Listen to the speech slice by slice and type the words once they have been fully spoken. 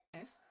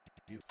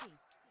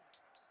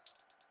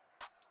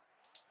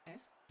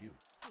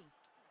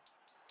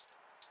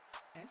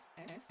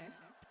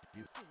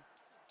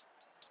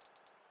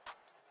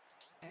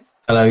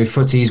Hello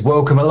footies,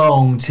 welcome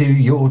along to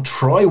your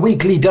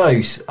tri-weekly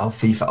dose of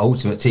FIFA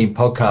Ultimate Team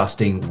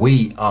podcasting.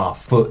 We are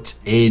Foot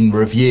in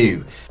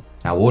Review.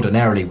 Now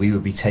ordinarily we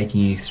would be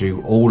taking you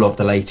through all of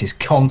the latest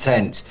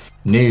content,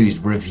 news,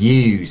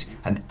 reviews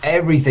and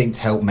everything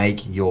to help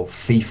make your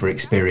FIFA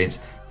experience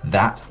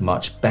that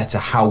much better.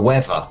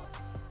 However,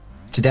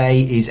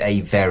 today is a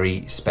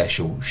very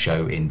special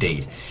show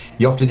indeed.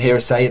 You often hear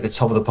us say at the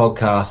top of the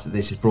podcast that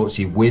this is brought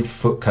to you with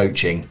Foot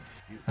Coaching.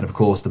 And of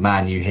course, the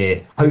man you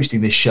hear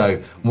hosting this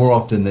show more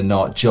often than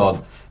not,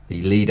 John,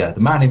 the leader,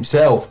 the man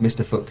himself,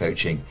 Mr. Foot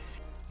Coaching,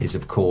 is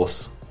of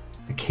course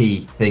the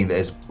key thing that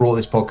has brought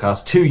this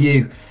podcast to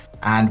you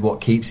and what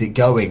keeps it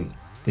going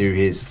through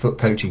his foot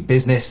coaching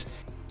business,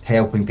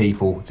 helping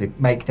people to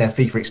make their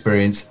FIFA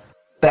experience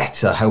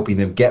better, helping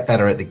them get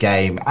better at the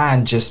game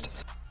and just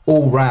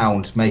all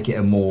round make it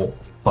a more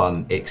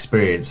fun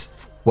experience.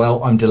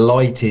 Well, I'm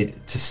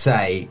delighted to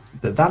say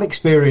that that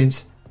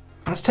experience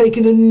has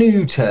taken a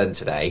new turn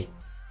today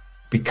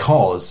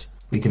because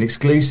we can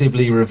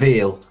exclusively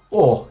reveal,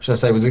 or should I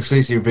say was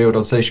exclusively revealed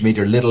on social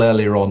media a little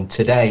earlier on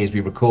today as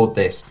we record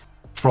this,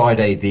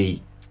 Friday the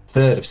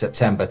 3rd of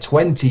September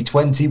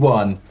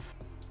 2021,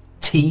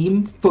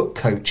 Team Foot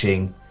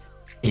Coaching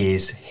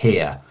is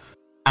here.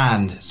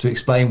 And to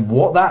explain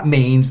what that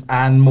means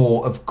and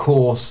more, of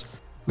course,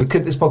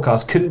 this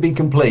podcast couldn't be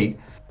complete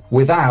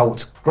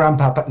without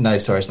Grandpapa, no,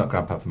 sorry, it's not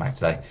Grandpapa Mac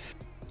today.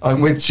 I'm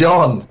with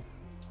John.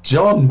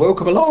 John,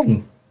 welcome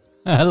along.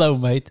 Hello,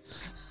 mate.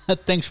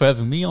 Thanks for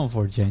having me on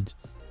for a change.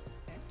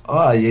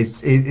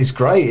 It's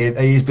great.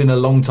 It's been a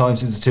long time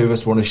since the two of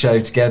us were on a show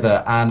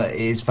together, and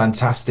it's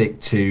fantastic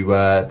to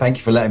thank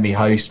you for letting me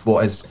host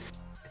what is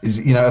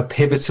a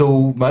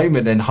pivotal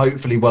moment, and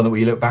hopefully one that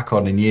we look back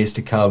on in years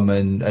to come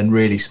and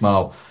really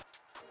smile.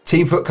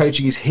 Team Foot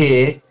Coaching is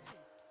here.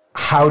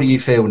 How do you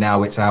feel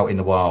now it's out in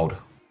the wild?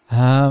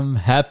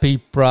 Happy,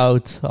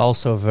 proud,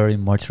 also very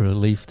much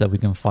relieved that we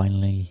can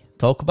finally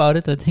talk about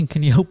it, I think,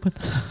 in the open.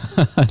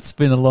 It's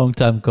been a long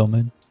time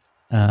coming.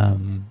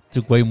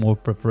 Took way more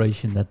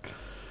preparation than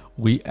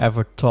we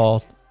ever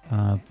thought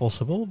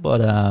possible,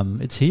 but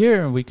it's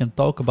here and we can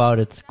talk about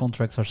it.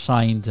 Contracts are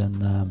signed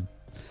and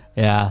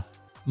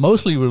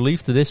mostly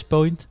relieved to this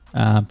point.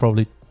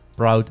 Probably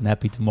proud and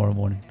happy tomorrow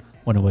morning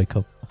when I wake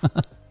up.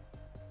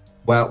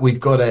 Well, we've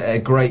got a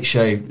great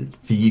show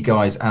for you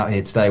guys out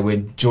here today.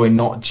 We're joined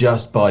not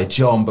just by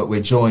John, but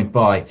we're joined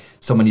by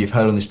someone you've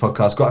heard on this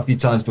podcast quite a few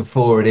times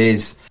before. It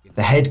is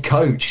the head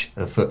coach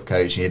of Foot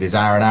Coaching. It is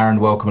Aaron. Aaron,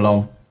 welcome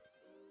along.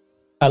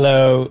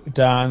 Hello,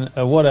 Dan.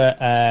 What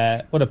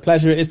a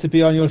pleasure it is to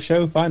be on your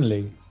show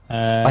finally.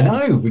 I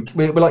know.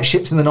 We're like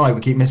ships in the night. We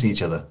keep missing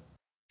each other.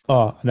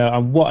 Oh, no,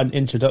 and what an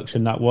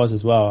introduction that was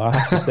as well. I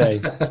have to say,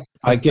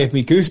 it gave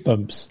me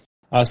goosebumps.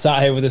 I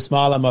sat here with a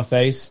smile on my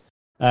face.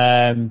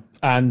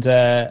 And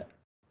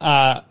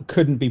I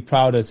couldn't be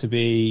prouder to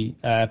be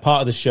part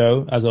of the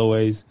show, as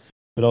always,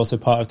 but also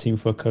part of Team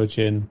Foot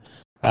Coaching.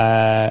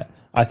 I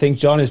think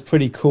John is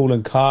pretty cool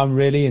and calm,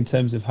 really, in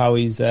terms of how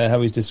he's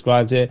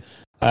described it.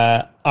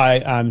 I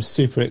am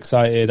super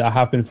excited. I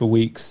have been for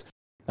weeks.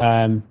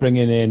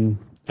 Bringing in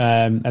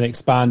and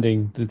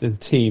expanding the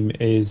team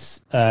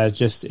is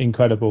just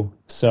incredible.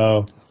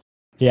 So,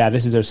 yeah,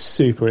 this is a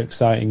super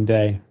exciting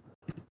day.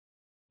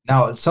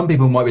 Now, some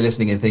people might be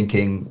listening and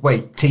thinking,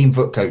 wait, Team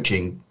Foot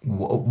Coaching,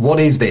 what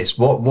is this?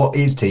 What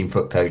is Team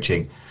Foot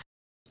Coaching?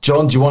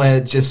 John, do you want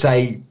to just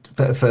say,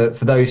 for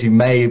those who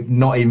may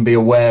not even be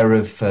aware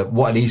of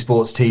what an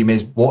esports team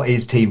is, what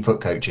is Team Foot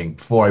Coaching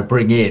before I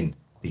bring in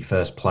the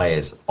first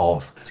players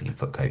of Team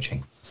Foot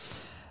Coaching?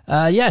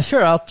 Yeah,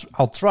 sure,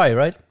 I'll try,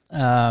 right?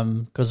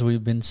 Because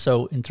we've been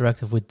so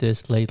interactive with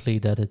this lately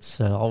that it's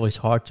always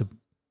hard to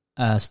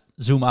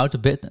zoom out a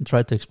bit and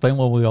try to explain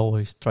what we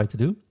always try to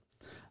do.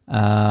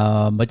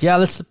 But yeah,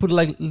 let's put a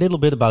little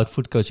bit about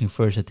foot coaching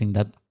first. I think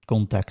that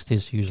context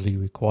is usually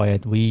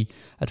required. We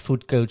at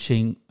Foot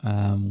Coaching,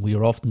 we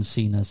are often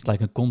seen as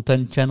like a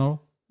content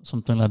channel,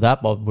 something like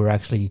that, but we're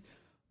actually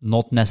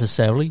not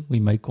necessarily. We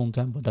make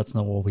content, but that's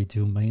not what we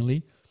do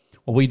mainly.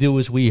 What we do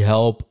is we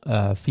help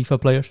FIFA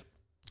players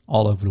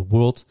all over the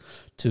world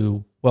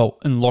to,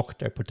 unlock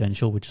their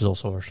potential, which is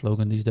also our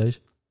slogan these days.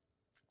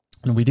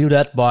 And we do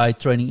that by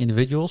training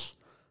individuals.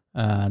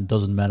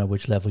 Doesn't matter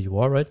which level you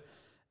are, right?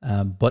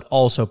 But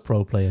also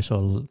pro players.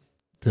 So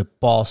the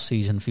past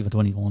season, FIFA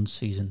 21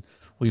 season,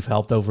 we've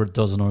helped over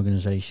 12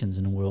 organizations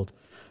in the world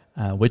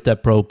with their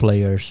pro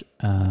players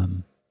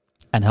and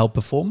help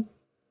perform.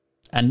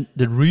 And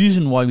the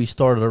reason why we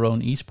started our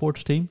own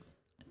esports team,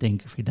 I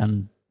think if we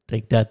then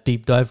take that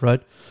deep dive,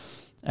 right,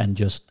 and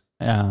just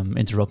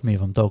interrupt me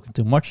if I'm talking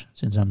too much,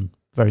 since I'm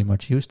very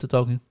much used to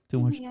talking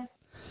too much,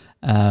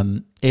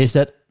 is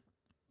that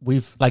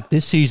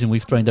this season,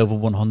 we've trained over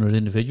 100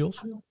 individuals.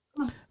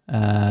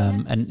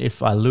 And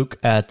if I look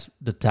at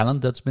the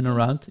talent that's been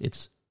around,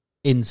 it's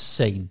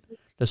insane.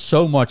 There's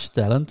so much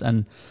talent,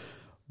 and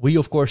we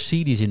of course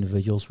see these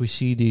individuals, we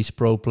see these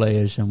pro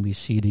players and we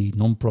see the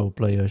non-pro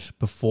players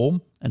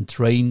perform and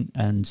train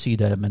and see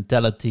their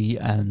mentality,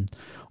 and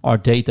our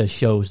data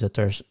shows that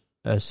there's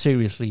a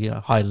seriously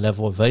high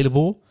level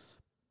available,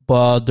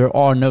 but there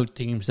are no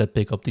teams that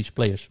pick up these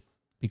players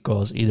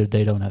because either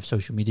they don't have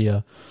social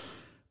media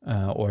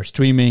or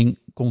streaming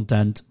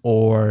content,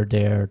 or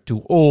they're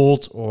too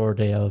old, or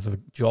they have a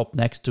job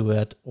next to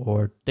it,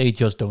 or they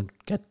just don't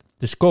get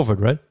discovered,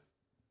 right?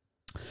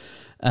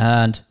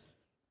 And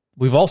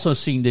we've also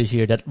seen this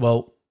year that,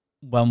 well,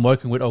 when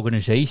working with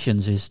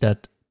organizations, is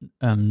that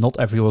not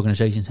every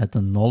organization has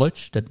the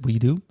knowledge that we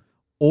do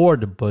or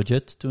the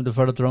budget to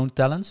develop their own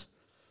talents,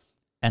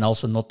 and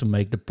also not to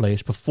make the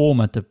players perform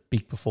at the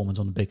peak performance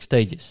on the big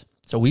stages.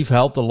 So we've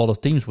helped a lot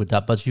of teams with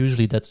that, but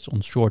usually that's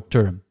on short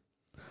term.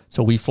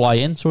 So we fly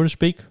in, so to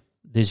speak.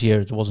 This year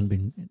it wasn't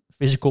been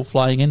physical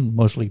flying in,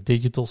 mostly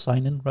digital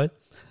sign in, right?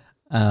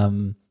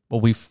 But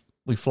we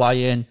fly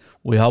in,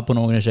 we help an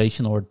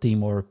organization or a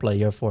team or a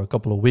player for a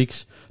couple of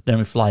weeks, then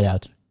we fly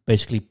out,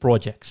 basically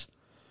projects.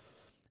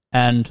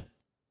 And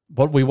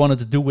what we wanted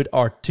to do with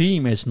our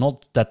team is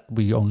not that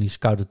we only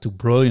scouted two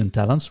brilliant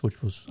talents,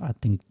 which was, I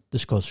think,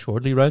 discussed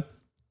shortly, right?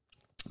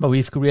 But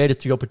we've created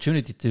the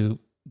opportunity to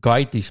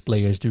guide these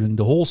players during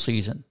the whole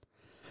season.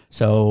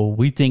 So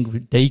we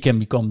think they can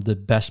become the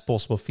best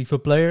possible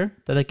FIFA player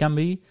that they can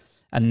be.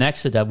 And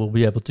next to that, we'll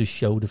be able to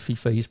show the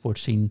FIFA esports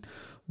scene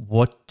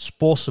what's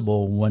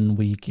possible when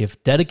we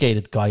give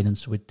dedicated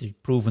guidance with the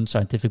proven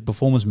scientific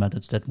performance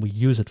methods that we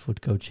use at Foot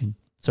Coaching.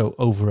 So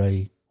over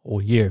a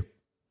whole year.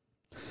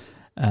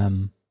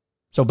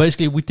 So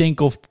basically, we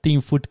think of team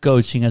Foot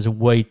Coaching as a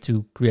way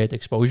to create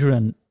exposure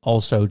and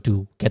also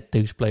to get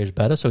those players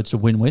better. So it's a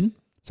win-win.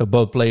 So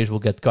both players will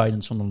get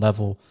guidance on a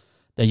level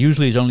that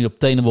usually is only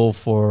obtainable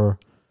for,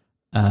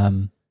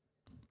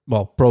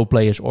 pro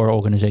players or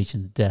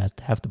organizations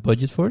that have the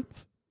budget for it,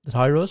 that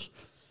hire us.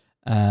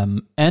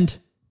 And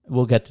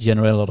we'll get to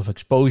generate a lot of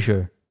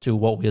exposure to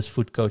what we as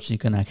Foot Coaching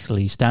can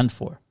actually stand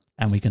for.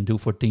 And we can do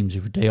for teams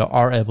if they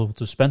are able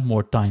to spend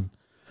more time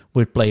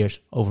with players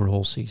over the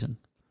whole season.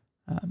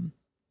 I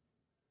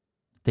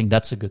think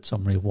that's a good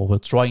summary of what we're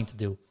trying to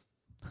do.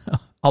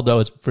 Although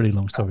it's a pretty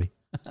long story.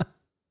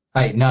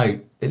 Hey, no,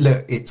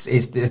 look, it's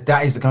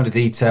that is the kind of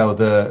detail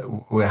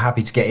that we're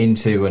happy to get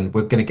into, and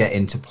we're going to get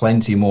into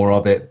plenty more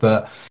of it.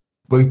 But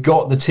we've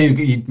got the two,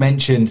 you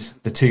mentioned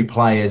the two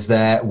players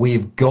there.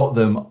 We've got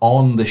them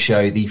on the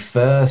show, the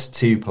first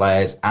two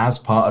players as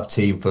part of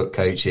Team Foot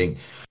Coaching,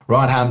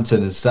 Ryan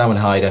Hampton and Salman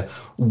Haider.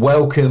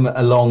 Welcome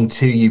along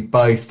to you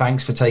both.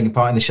 Thanks for taking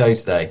part in the show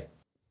today.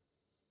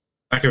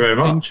 Thank you very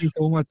much. Thank you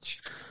so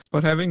much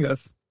for having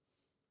us.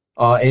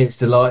 It's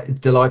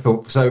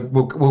delightful. So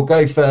we'll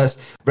go first.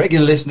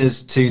 Regular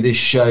listeners to this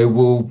show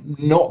will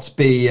not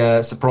be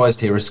surprised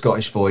to hear a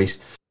Scottish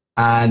voice,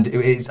 and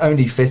it's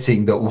only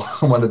fitting that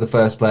one of the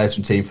first players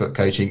from Team Foot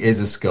Coaching is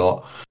a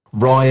Scot.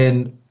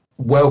 Ryan,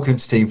 welcome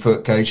to Team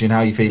Foot Coaching. How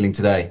are you feeling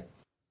today?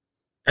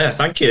 Yeah,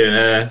 thank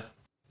you.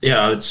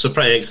 It's a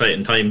pretty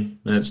exciting time,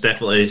 and it's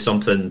definitely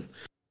something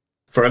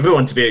for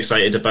everyone to be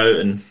excited about.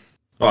 And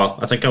well,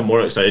 I think I'm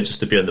more excited just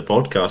to be on the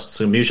podcast.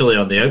 So I'm usually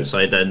on the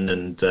outside in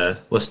and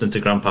listening to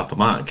Grandpapa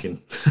Mac, and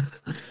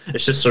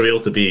it's just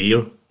surreal to be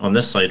here on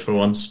this side for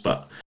once.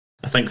 But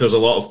I think there's a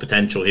lot of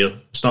potential here.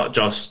 It's not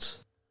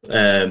just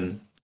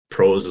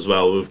pros as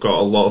well. We've got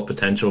a lot of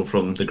potential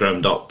from the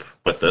ground up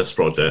with this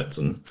project,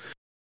 and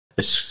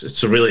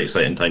it's a really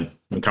exciting time.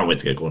 I can't wait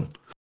to get going.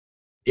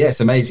 Yeah,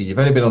 it's amazing. You've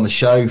only been on the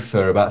show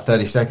for about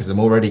 30 seconds. I'm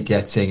already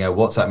getting a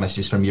WhatsApp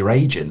message from your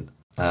agent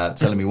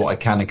telling me what I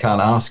can and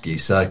can't ask you.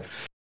 So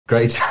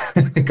great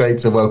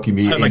to welcome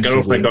you. My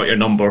girlfriend got your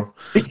number.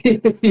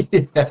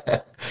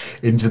 Yeah,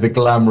 into the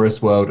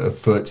glamorous world of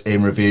Foot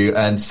in Review.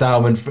 And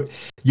Salman,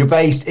 you're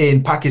based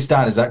in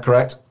Pakistan, is that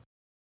correct?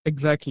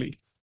 Exactly.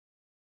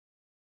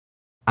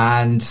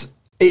 And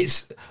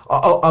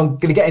I'm going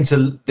to get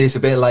into this a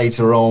bit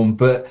later on,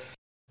 but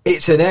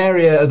it's an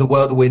area of the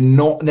world that we're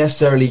not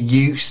necessarily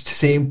used to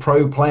seeing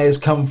pro players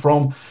come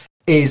from.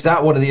 Is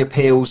that one of the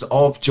appeals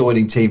of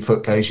joining Team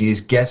Foot Coaching, is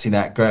getting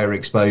that greater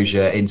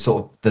exposure in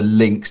sort of the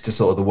links to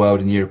sort of the world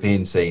and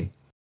European scene?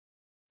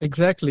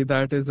 Exactly.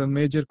 That is a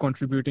major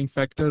contributing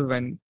factor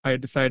when I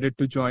decided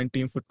to join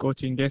Team Foot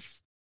Coaching.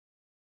 Yes.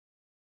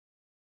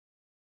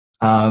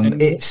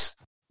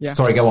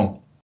 Sorry, go on.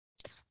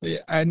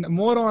 Yeah, and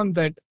more on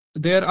that,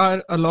 there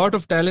are a lot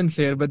of talents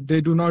here, but they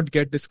do not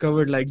get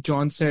discovered, like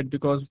John said,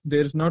 because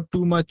there's not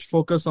too much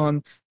focus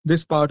on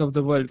this part of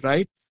the world,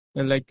 right?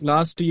 And like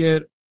last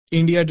year,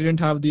 India didn't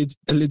have the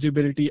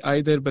eligibility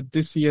either, but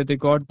this year they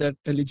got that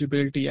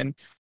eligibility, and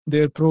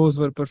their pros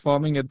were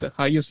performing at the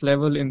highest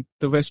level in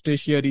the West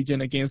Asia region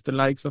against the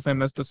likes of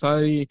MS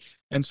Dosari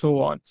and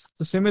so on.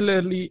 So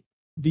similarly,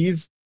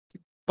 these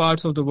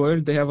parts of the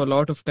world, they have a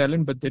lot of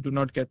talent, but they do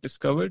not get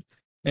discovered.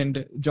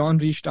 And John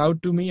reached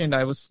out to me, and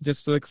I was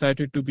just so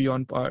excited to be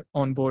on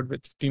board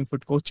with Team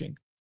Foot Coaching.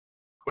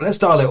 Well, let's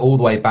dial it all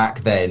the way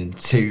back then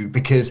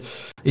because,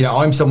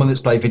 I'm someone that's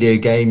played video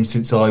games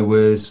since I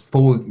was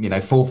 4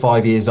 or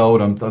 5 years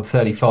old. I'm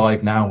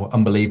 35 now,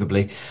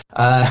 unbelievably.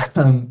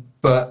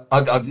 But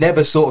I've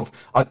never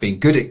I've been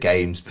good at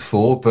games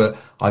before, but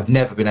I've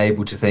never been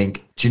able to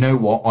think, do you know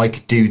what? I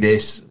could do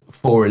this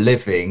for a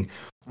living.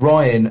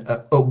 Ryan,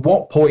 at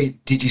what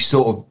point did you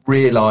sort of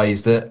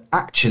realise that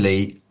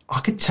actually I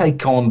could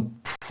take on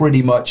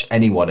pretty much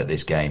anyone at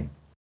this game?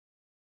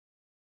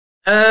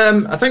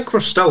 I think we're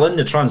still in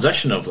the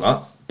transition of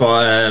that,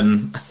 but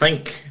I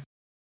think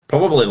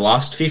probably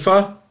last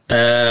FIFA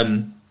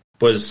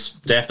was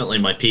definitely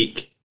my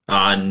peak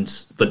and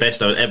the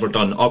best I'd ever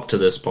done up to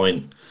this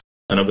point.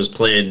 And I was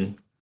playing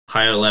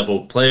higher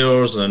level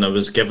players and I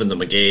was giving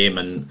them a game,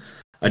 and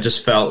I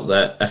just felt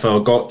that if I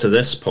got to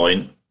this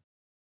point,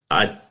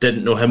 I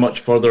didn't know how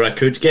much further I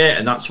could get,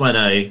 and that's when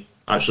I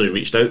actually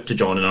reached out to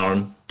John and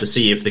Aaron to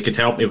see if they could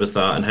help me with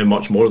that and how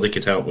much more they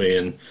could help me.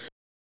 And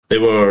they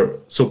were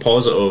so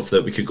positive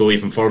that we could go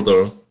even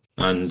further.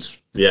 And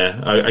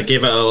yeah, I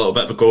gave it a little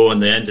bit of a go in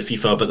the end of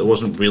FIFA, but there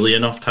wasn't really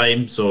enough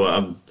time.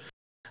 So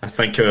I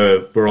think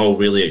we're all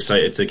really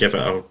excited to give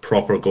it a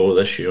proper go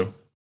this year.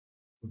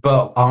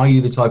 But are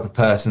you the type of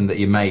person that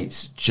your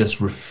mates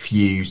just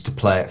refuse to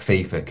play at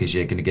FIFA because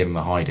you're going to give them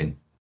a hiding?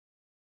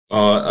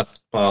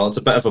 Well, it's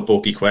a bit of a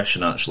bokey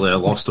question, actually. I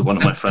lost to one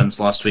of my friends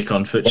last week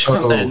on Foot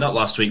Champs. Not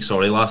last week,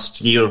 sorry,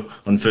 last year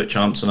on Foot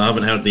Champs, and I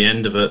haven't heard the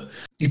end of it.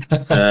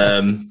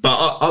 But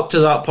up to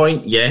that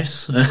point,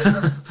 yes.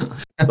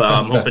 But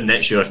I'm hoping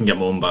next year I can get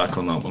my own back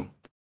on that one.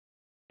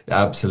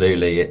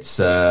 Absolutely. It's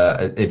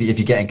if you're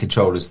getting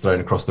controllers thrown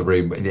across the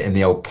room in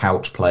the old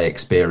couch play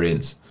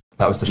experience,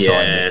 that was the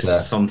sign that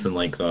something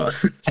like that.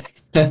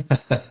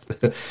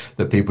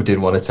 that people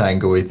didn't want to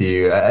tangle with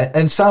you.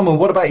 And Salman,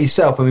 what about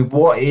yourself? I mean,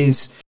 what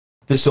is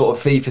the sort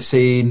of FIFA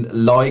scene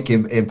like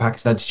in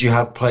Pakistan? Did you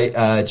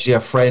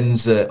have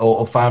friends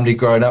or family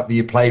growing up that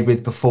you played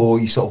with before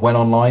you sort of went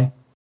online?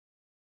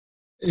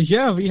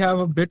 Yeah, we have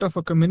a bit of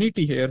a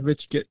community here,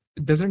 which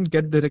doesn't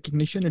get the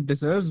recognition it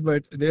deserves,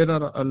 but there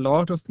are a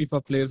lot of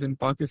FIFA players in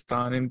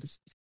Pakistan, and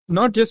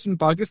not just in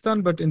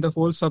Pakistan, but in the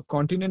whole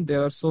subcontinent.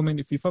 There are so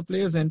many FIFA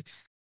players, and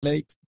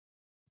like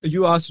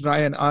you asked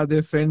Ryan, are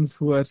there friends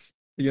who are,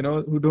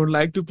 who don't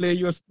like to play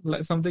you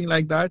or something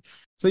like that?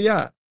 So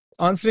yeah,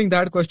 answering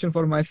that question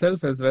for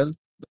myself as well,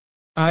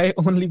 I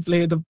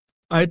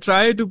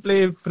try to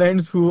play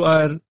friends who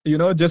are,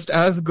 just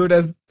as good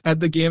at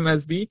the game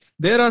as me.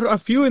 There are a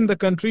few in the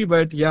country,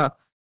 but yeah,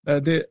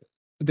 there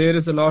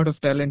is a lot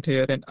of talent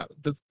here. And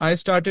I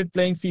started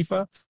playing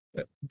FIFA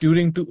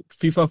during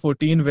FIFA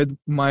 14 with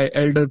my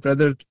elder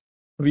brother.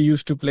 We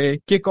used to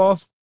play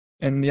Kickoff.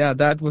 And yeah,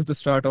 that was the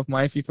start of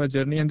my FIFA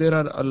journey. And there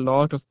are a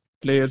lot of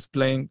players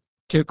playing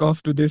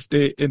Kickoff to this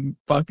day in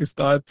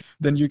Pakistan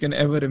than you can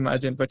ever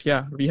imagine. But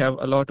yeah, we have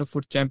a lot of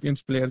Foot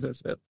Champions players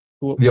as well.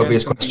 The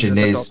obvious question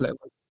is,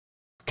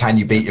 can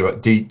you beat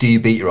do you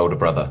beat your older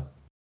brother?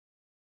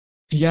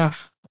 Yeah,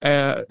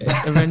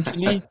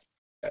 eventually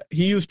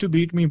he used to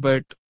beat me,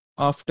 but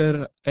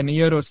after a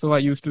year or so, I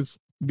used to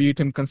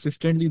beat him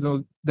consistently.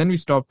 So then we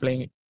stopped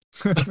playing it.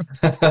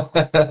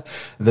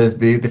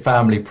 the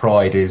family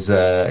pride is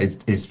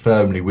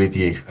firmly with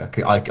you.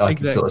 I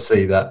can sort of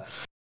see that.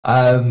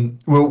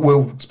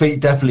 We'll speak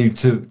definitely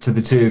to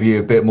the two of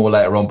you a bit more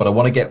later on, but I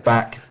want to get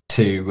back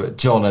to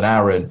John and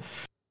Aaron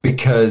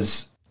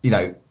because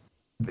the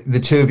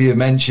two of you have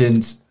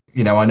mentioned,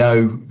 I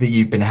know that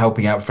you've been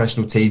helping out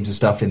professional teams and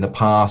stuff in the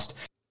past.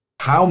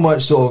 How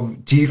much do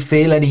you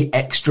feel any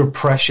extra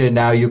pressure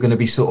now you're going to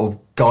be sort of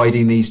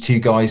guiding these two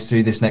guys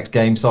through this next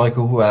game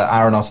cycle?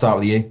 Aaron, I'll start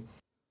with you.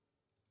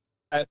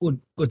 Well,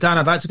 Dan,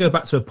 I'd like to go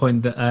back to a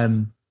point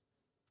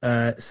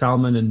that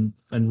Salman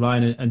and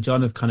Ryan and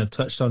John have kind of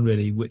touched on,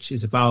 really, which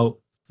is about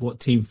what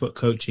team foot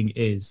coaching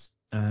is.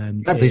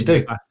 Please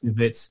do.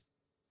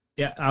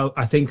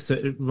 I think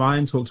so.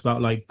 Ryan talks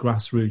about like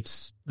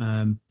grassroots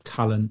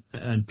talent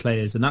and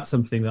players, and that's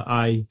something that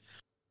I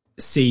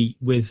see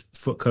with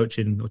foot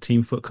coaching or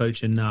team foot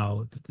coaching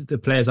now. The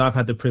players I've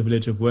had the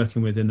privilege of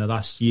working with in the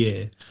last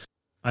year,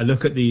 I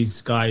look at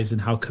these guys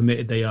and how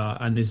committed they are,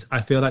 and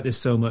I feel like there's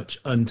so much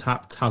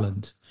untapped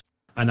talent.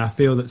 And I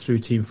feel that through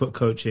team foot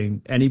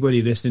coaching,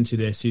 anybody listening to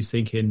this who's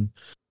thinking,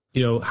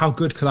 how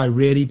good could I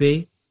really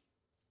be?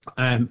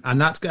 And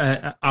that's,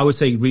 I would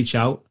say, reach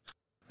out,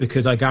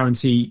 because I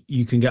guarantee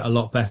you can get a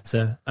lot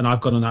better. And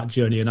I've gone on that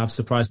journey and I've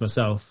surprised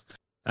myself.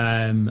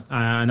 And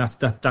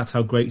that's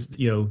how great,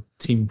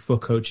 team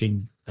foot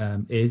coaching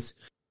is.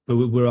 But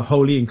we're a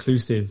wholly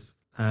inclusive.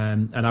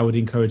 And I would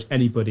encourage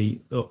anybody,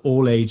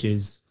 all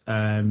ages,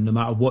 no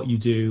matter what you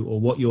do or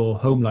what your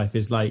home life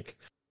is like,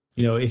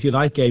 if you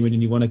like gaming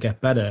and you want to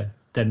get better,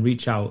 then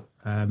reach out.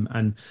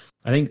 And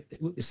I think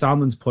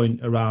Salman's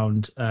point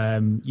around,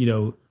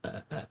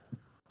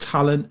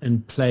 talent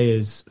and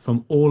players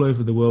from all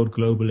over the world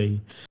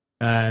globally,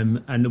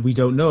 and we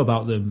don't know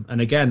about them.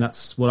 And again,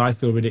 that's what I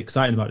feel really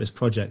exciting about this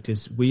project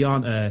is we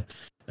aren't a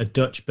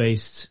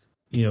Dutch-based,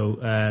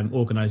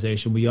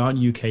 organization. We aren't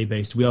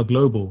UK-based. We are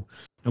global.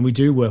 And we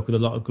do work with a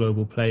lot of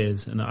global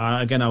players. And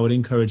I would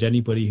encourage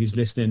anybody who's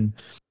listening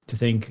to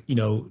think,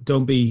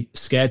 don't be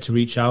scared to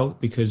reach out,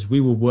 because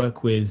we will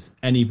work with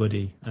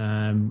anybody.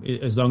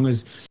 As long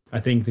as, I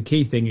think the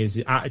key thing is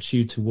the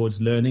attitude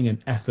towards learning and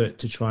effort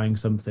to trying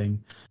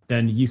something,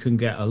 then you can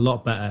get a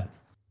lot better.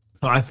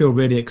 I feel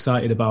really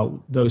excited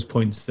about those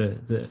points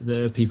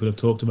that people have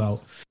talked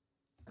about.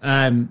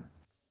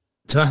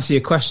 To answer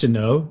your question,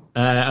 though,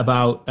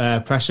 about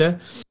pressure,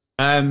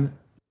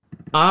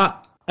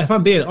 if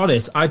I'm being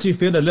honest, I do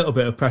feel a little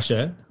bit of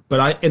pressure,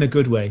 but in a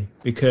good way,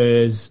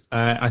 because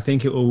I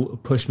think it will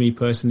push me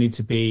personally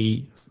to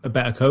be a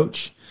better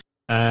coach,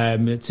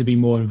 to be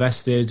more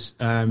invested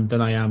than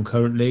I am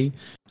currently,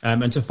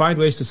 and to find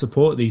ways to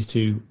support these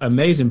two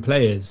amazing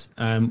players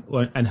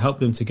and help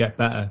them to get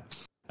better.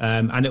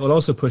 And it will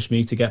also push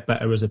me to get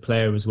better as a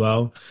player as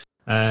well.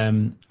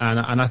 And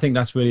I think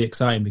that's really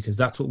exciting, because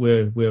that's what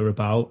we're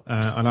about.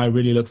 And I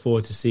really look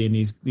forward to seeing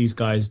these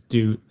guys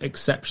do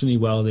exceptionally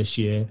well this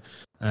year.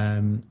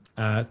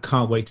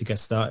 Can't wait to get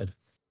started.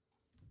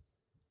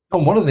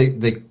 And one of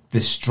the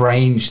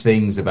strange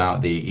things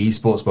about the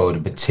esports world,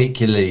 and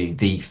particularly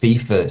the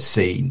FIFA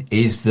scene,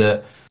 is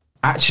that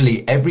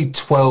actually every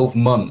 12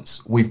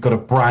 months we've got a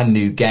brand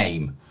new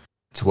game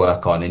to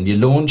work on, and you're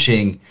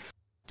launching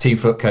Team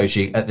Foot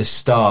Coaching at the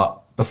start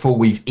before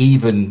we've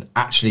even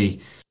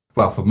actually,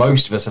 well, for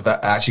most of us, have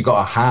actually got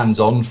our hands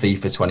on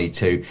FIFA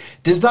 22.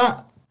 Does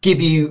that give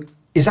you,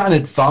 is that an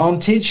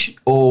advantage,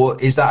 or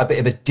is that a bit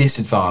of a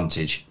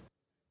disadvantage?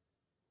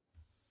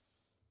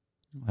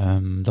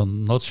 I'm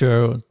not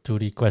sure who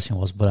the question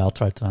was, but I'll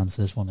try to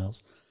answer this one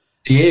else.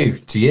 To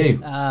you.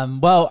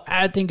 Well,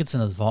 I think it's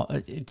an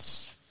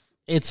advantage.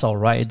 It's all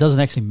right. It doesn't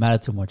actually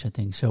matter too much, I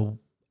think. So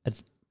at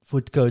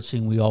Foot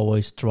Coaching, we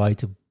always try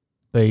to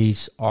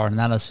base our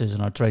analysis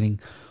and our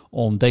training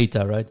on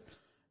data, right?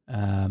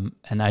 And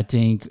I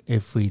think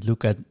if we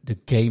look at the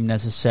game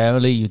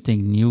necessarily, you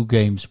think new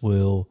games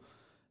will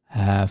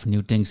have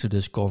new things to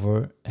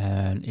discover.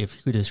 And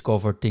if you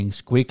discover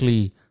things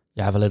quickly,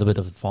 you have a little bit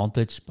of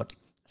advantage. But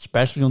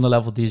especially on the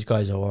level these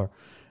guys are,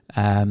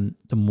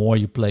 the more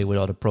you play with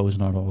other pros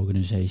and other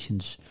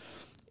organizations,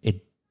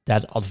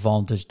 that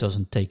advantage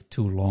doesn't take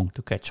too long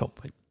to catch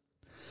up with.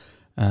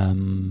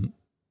 And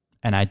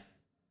I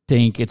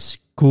think it's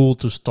cool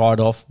to start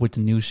off with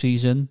the new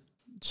season,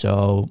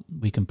 so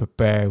we can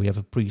prepare. We have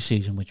a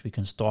pre-season which we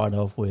can start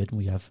off with.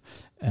 We have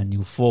a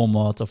new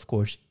format, of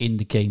course, in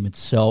the game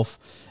itself,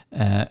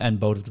 and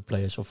both of the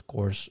players, of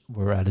course,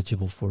 were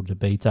eligible for the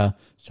beta,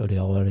 so they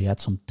already had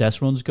some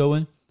test runs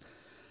going.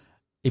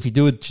 If you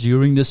do it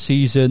during the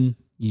season,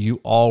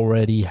 you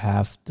already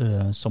have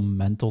some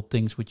mental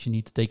things which you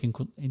need to take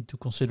into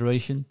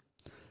consideration.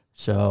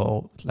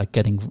 So, like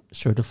getting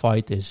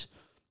certified is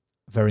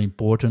very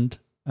important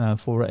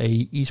for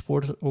a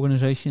esports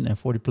organization and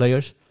for the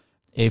players.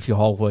 If you're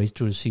halfway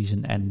through the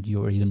season and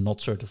you're either not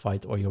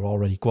certified or you're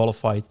already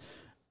qualified,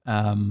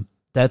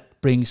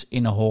 that brings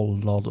in a whole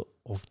lot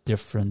of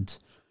different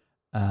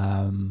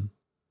a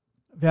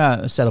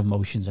set of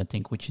motions, I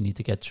think, which you need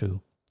to get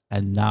through.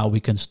 And now we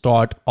can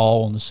start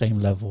all on the same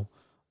level,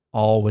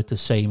 all with the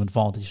same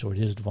advantages or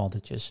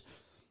disadvantages,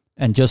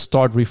 and just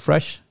start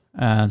refresh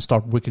and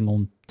start working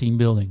on team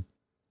building.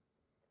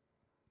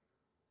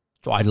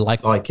 So I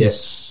like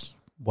this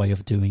way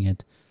of doing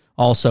it.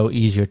 Also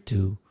easier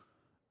to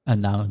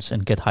announce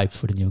and get hyped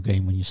for the new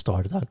game when you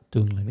started out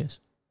doing like this.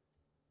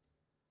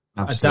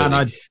 Absolutely.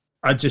 Dan,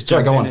 I'd just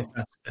jump in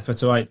if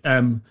that's all right.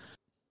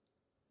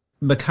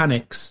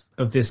 Mechanics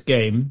of this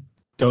game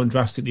don't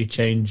drastically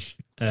change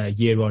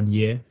year on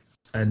year.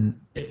 And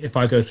if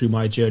I go through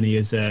my journey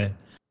as a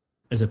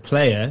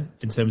player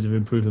in terms of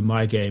improving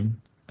my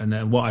game, and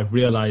then what I've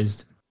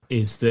realized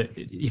is that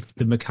if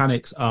the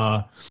mechanics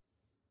are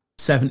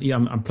 70,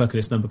 I'm plucking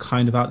this number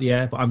kind of out the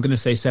air, but I'm going to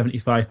say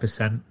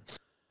 75%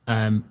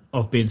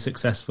 of being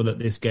successful at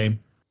this game,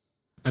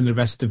 and the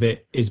rest of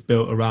it is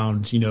built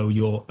around,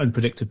 your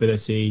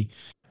unpredictability,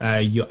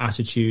 your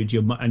attitude,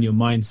 your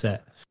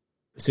mindset.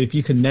 So if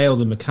you can nail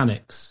the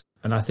mechanics,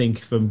 and I think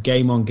from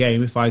game on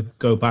game, if I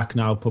go back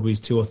now, probably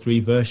 2 or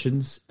 3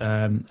 versions,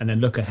 and then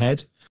look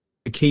ahead,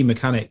 the key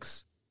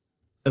mechanics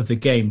of the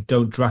game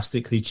don't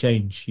drastically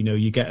change.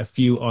 You get a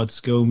few odd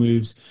skill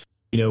moves.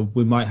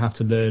 We might have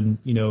to learn,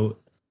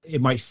 it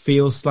might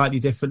feel slightly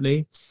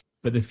differently,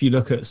 but if you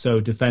look at,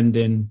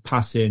 defending,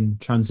 passing,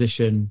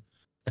 transition,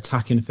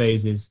 attacking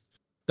phases,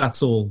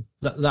 that's all,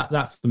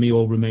 that for me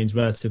all remains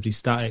relatively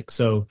static.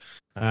 So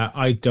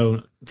I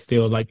don't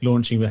feel like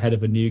launching ahead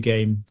of a new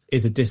game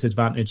is a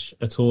disadvantage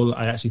at all.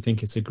 I actually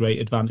think it's a great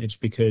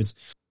advantage, because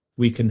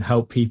we can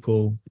help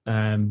people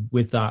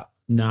with that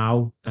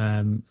now,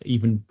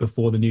 even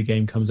before the new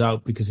game comes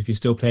out, because if you're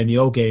still playing the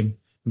old game,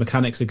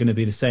 mechanics are going to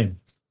be the same.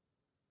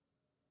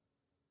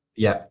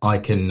 Yeah, I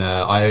can.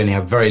 I only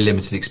have very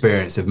limited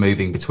experience of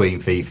moving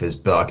between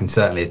FIFAs, but I can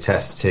certainly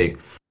attest to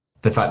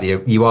the fact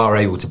that you are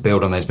able to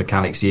build on those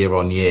mechanics year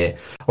on year.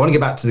 I want to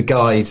get back to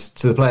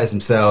the players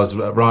themselves,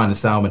 Ryan and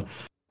Salman.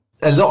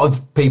 A lot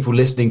of people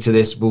listening to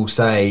this will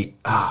say,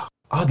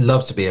 I'd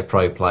love to be a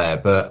pro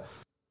player, but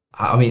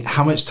I mean,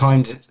 how much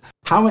time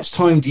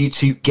do you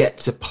two get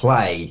to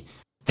play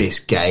this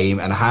game,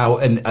 and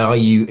are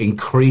you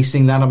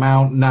increasing that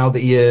amount now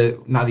that you're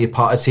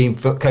part of team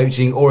foot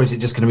coaching, or is it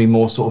just going to be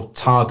more sort of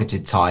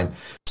targeted time?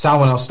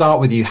 Salman, I'll start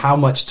with you. How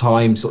much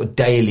time sort of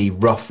daily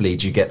roughly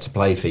do you get to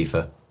play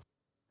FIFA?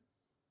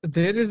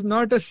 There is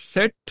not a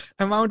set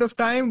amount of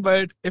time,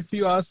 but if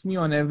you ask me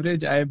on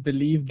average, I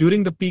believe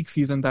during the peak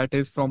season, that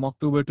is from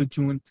October to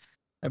June,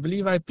 I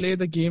believe I play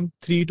the game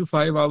 3 to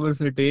 5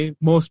 hours a day,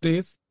 most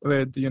days,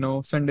 with,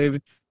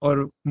 Sunday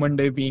or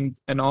Monday being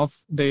an off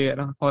day and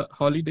a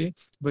holiday.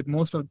 But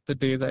most of the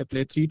days I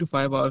play 3 to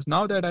 5 hours.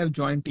 Now that I've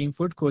joined team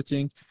foot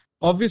coaching,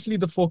 obviously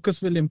the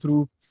focus will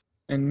improve,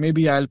 and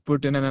maybe I'll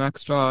put in an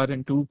extra hour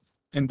and two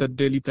in the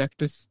daily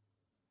practice.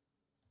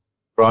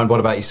 Brian, what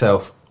about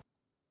yourself?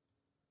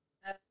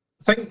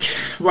 I think,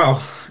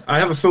 I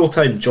have a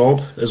full-time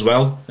job as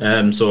well,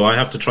 so I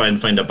have to try and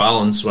find a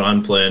balance when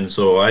I'm playing.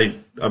 So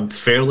I'm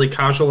fairly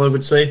casual, I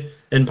would say,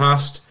 in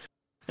past,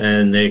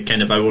 and the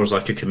kind of hours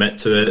I could commit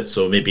to it.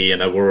 So maybe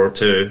an hour or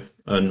two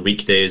on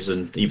weekdays,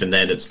 and even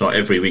then, it's not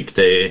every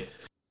weekday.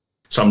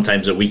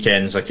 Sometimes at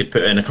weekends, I could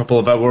put in a couple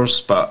of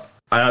hours, but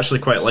I actually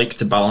quite like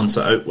to balance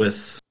it out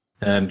with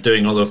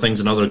doing other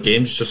things in other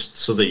games, just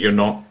so that you're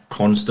not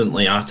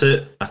constantly at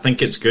it. I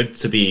think it's good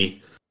to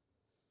be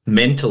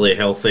mentally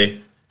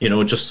healthy,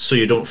 just so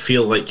you don't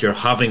feel like you're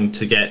having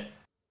to get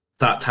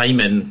that time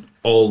in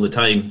all the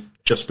time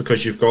just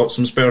because you've got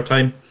some spare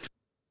time.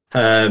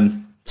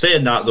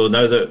 Saying that, though,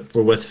 now that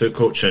we're with foot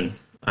coaching,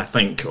 I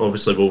think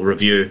obviously we'll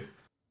review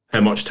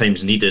how much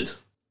time's needed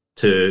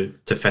to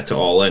fit it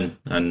all in,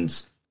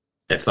 and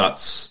if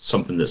that's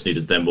something that's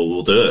needed, then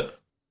we'll do it.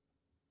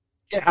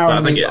 Yeah,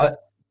 Aaron,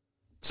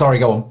 sorry,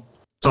 go on.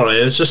 Sorry,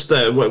 it's just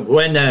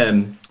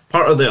when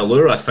part of the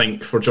allure, I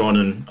think, for John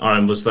and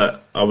Aaron was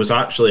that I was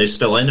actually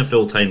still in a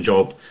full-time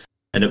job,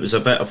 and it was a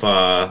bit of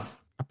a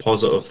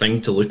positive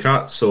thing to look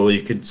at. So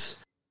you could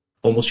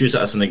almost use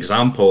it as an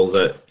example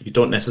that you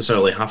don't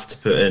necessarily have to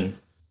put in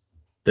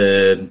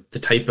the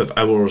type of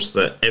hours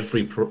that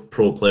every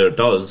pro player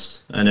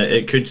does, and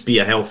it could be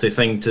a healthy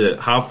thing to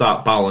have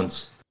that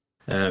balance.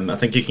 I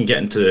think you can get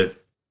into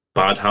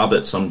bad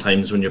habits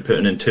sometimes when you're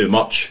putting in too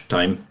much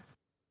time.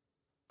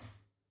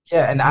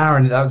 Yeah, and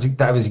Aaron,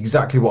 that was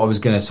exactly what I was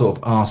going to sort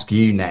of ask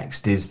you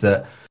next. Is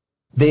that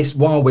this,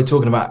 while we're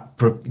talking about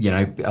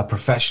a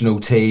professional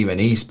team, an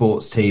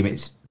esports team,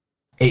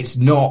 it's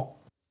not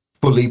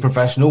fully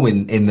professional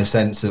in the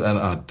sense of,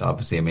 and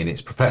obviously, I mean,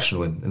 it's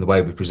professional in the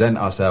way we present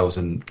ourselves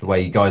and the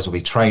way you guys will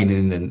be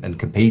training and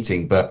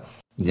competing. But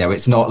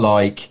it's not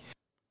like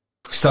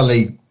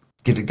suddenly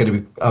going to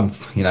be,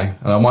 and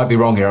I might be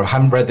wrong here. I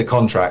haven't read the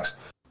contracts,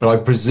 but I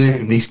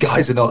presume these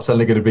guys are not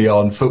suddenly going to be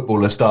on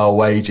footballer-style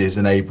wages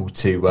and able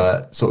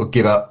to sort of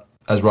give up,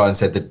 as Ryan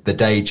said, the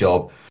day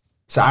job.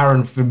 So,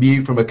 Aaron,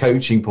 from a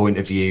coaching point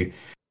of view,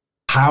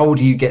 how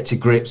do you get to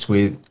grips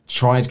with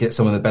trying to get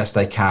someone the best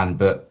they can,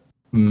 but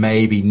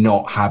maybe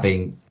not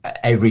having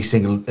every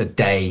single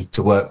day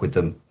to work with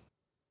them?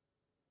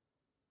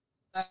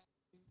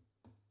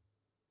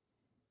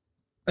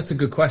 That's a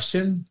good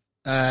question.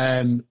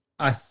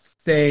 I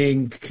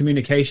think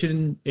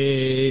communication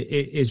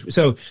is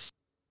so.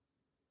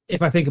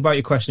 If I think about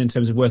your question in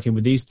terms of working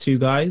with these two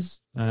guys,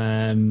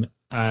 I mean,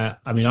 I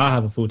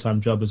have a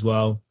full-time job as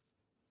well.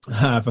 I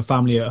have a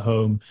family at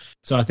home.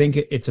 So I think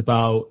it's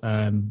about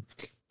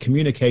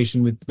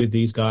communication with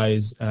these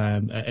guys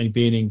and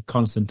being in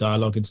constant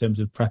dialogue in terms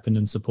of prepping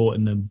and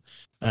supporting them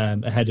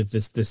ahead of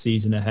this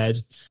season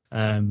ahead.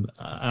 And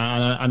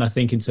I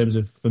think in terms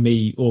of, for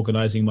me,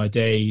 organising my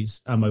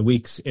days and my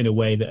weeks in a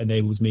way that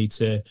enables me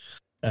to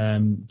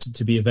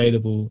be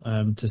available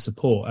to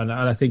support, and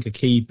I think a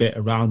key bit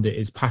around it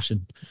is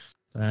passion.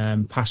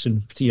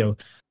 Passion,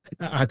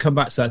 I come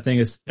back to that thing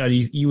as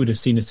you would have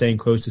seen the same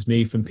quotes as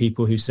me from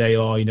people who say,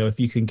 if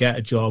you can get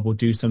a job or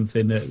do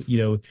something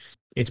that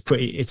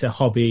it's a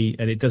hobby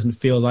and it doesn't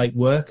feel like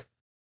work.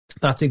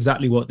 That's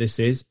exactly what this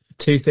is.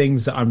 Two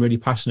things that I'm really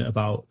passionate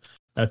about: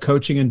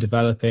 coaching and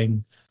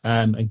developing,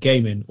 and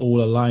gaming,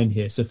 all align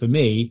here. So for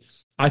me,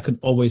 I can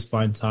always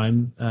find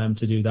time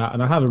to do that.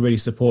 And I have a really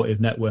supportive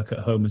network at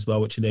home as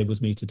well, which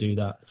enables me to do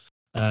that.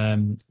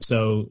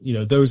 So,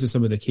 those are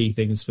some of the key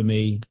things for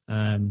me,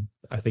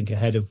 I think,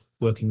 ahead of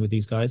working with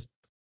these guys.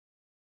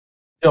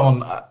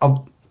 John,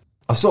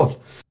 I sort of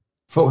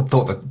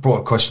thought I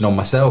brought a question on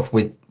myself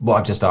with what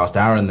I've just asked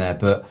Aaron there,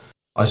 but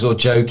I was sort of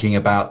joking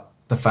about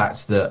the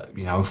fact that,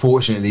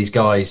 unfortunately these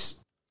guys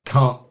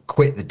can't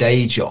quit the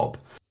day job.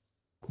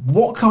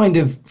 What kind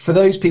of, for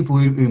those people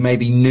who may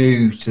be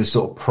new to the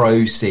sort of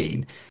pro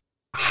scene,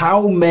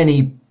 how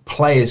many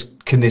players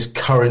can this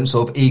current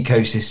sort of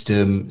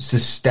ecosystem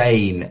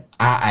sustain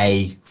at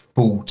a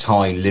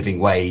full-time living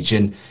wage?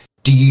 And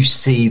do you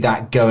see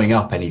that going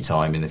up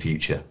anytime in the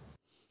future?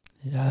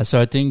 Yeah,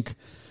 so I think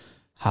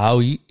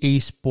how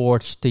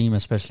esports team,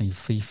 especially in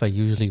FIFA,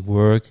 usually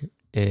work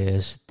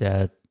is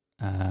that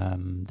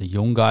the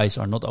young guys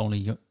are not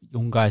only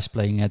young guys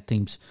playing at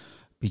teams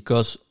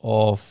because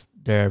of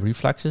their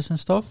reflexes and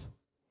stuff,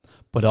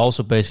 but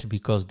also basically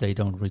because they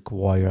don't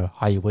require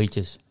higher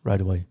wages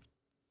right away.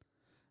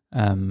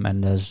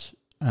 And there's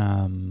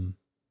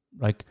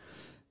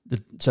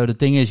so the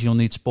thing is, you'll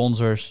need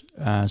sponsors.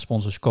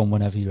 Sponsors come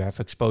whenever you have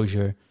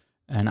exposure,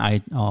 and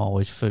I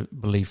always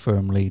believe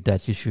firmly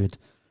that you should.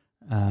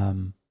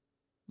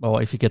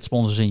 If you get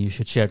sponsors in, you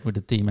should share it with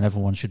the team, and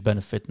everyone should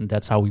benefit. And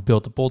that's how we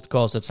built the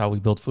podcast. That's how we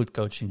built Foot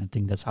Coaching. I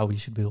think that's how we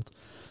should build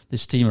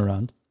this team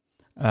around.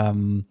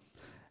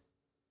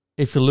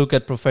 If you look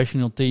at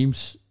professional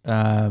teams,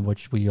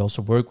 which we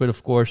also work with,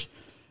 of course,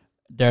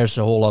 there's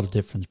a whole lot of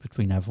difference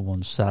between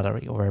everyone's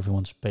salary or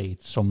everyone's paid.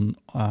 Some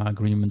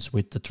agreements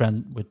with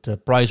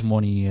the prize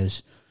money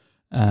is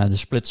the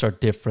splits are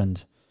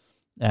different.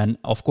 And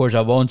of course,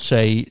 I won't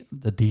say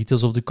the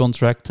details of the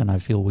contract, and I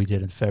feel we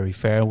did it very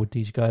fair with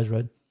these guys,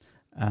 right?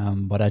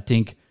 But I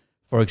think,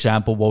 for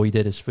example, what we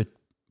did is with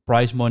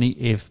prize money,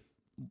 if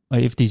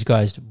these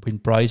guys win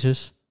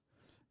prizes,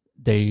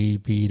 they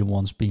be the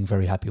ones being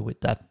very happy with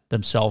that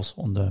themselves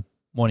on the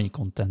money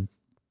content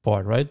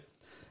part, right?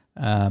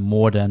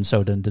 More than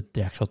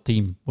the actual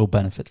team will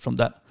benefit from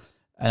that.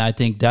 And I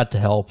think that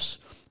helps.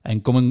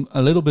 And coming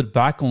a little bit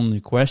back on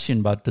the question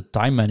about the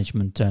time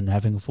management and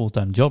having a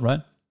full-time job, right?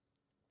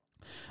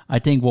 I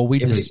think what we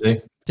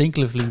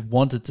distinctively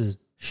wanted to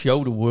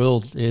show the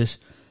world is,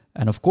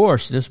 and of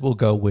course this will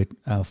go with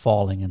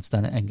falling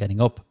and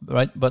getting up,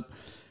 right? But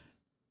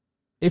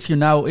if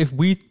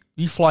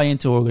we fly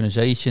into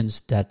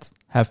organizations that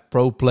have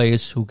pro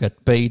players who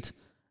get paid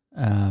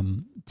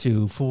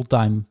to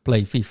full-time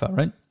play FIFA,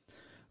 right?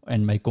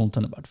 And make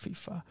content about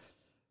FIFA.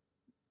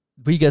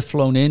 We get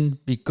flown in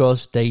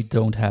because they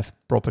don't have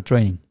proper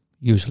training,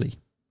 usually.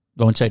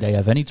 Don't say they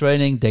have any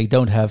training. They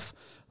don't have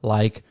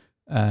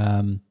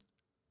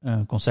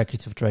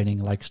consecutive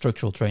training, like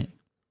structural training.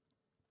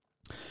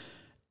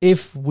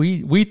 If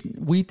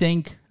we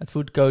think at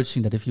Foot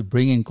Coaching that if you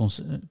bring in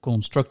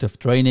constructive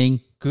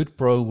training, good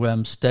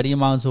programs, steady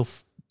amounts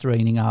of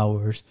training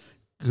hours,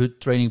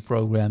 good training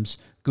programs,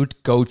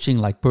 good coaching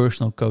like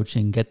personal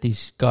coaching, get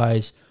these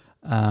guys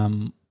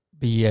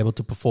be able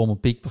to perform a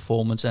peak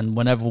performance, and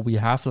whenever we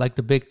have like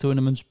the big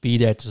tournaments, be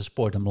there to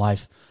support them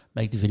live,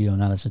 make the video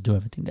analysis, do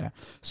everything there.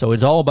 So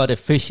it's all about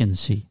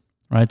efficiency,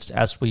 right?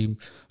 As we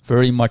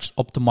very much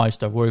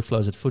optimized our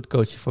workflows at Foot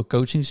Coaching for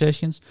coaching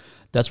sessions,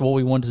 that's what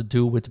we wanted to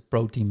do with the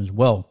pro team as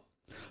well.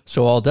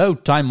 So although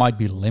time might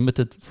be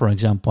limited, for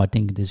example, I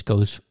think this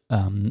goes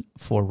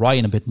for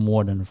Ryan a bit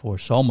more than for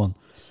Salman,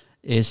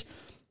 is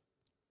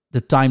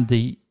the time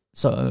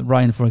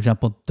Ryan, for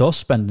example, does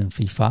spend in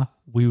FIFA,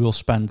 we will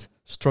spend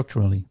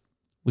structurally.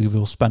 We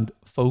will spend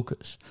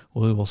focus.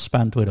 We will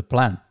spend with a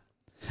plan.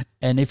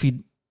 And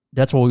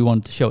that's what we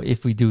wanted to show.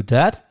 If we do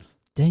that,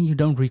 then you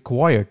don't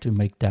require to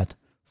make that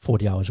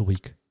 40 hours a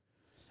week.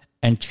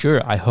 And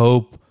sure, I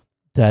hope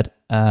that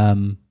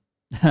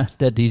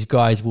that these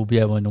guys will be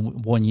able in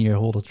 1 year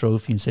hold a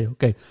trophy and say,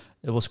 okay,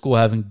 it was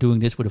cool doing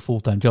this with a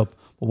full-time job.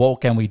 But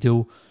what can we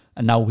do?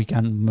 And now we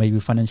can maybe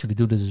financially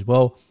do this as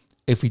well.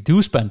 If we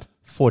do spend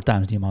 4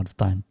 times the amount of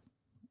time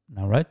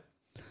now, right?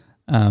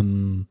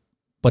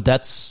 But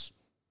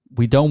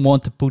we don't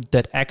want to put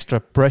that extra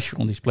pressure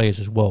on these players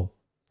as well.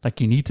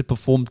 Like you need to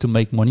perform to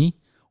make money,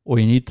 or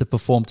you need to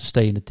perform to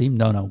stay in the team.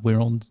 No,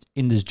 we're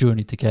in this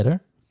journey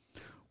together.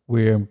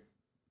 We're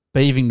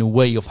paving the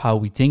way of how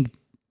we think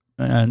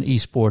an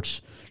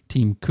esports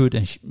team could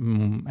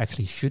and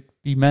actually should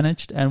be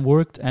managed and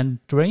worked and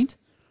trained.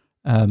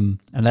 And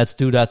let's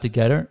do that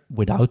together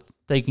without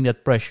taking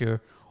that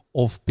pressure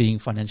of being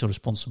financially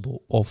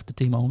responsible of the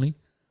team only.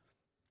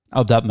 I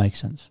hope that makes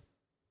sense.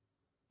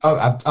 Oh,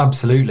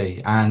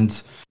 absolutely.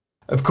 And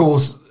of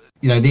course,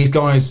 these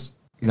guys,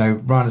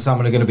 Ryan and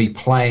Salman are going to be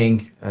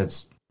playing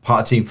as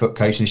part of Team Foot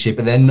Coaching,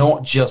 but they're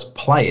not just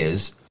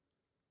players,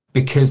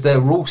 because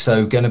they're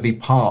also going to be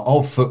part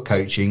of Foot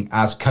Coaching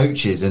as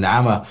coaches. And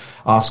Amma,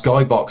 our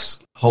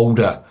Skybox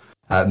holder,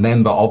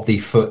 member of the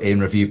Foot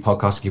in Review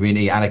podcast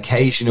community, and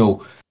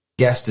occasional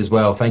guest as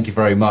well. Thank you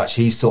very much.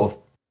 He's sort of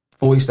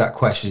voiced that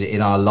question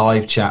in our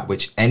live chat,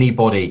 which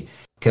anybody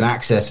can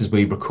access as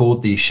we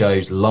record these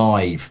shows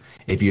live.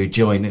 If you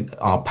join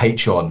our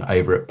Patreon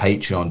over at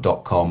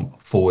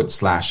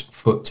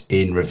patreon.com/Foot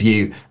in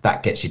Review,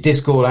 that gets you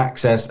Discord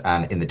access.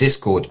 And in the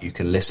Discord, you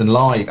can listen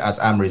live as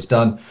Amma has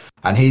done.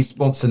 And he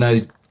wants to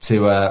know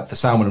for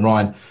Salman and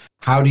Ryan,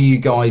 how do you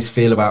guys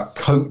feel about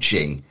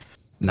coaching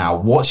now?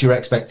 What's your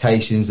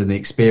expectations and the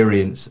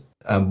experience,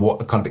 and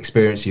what kind of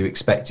experience are you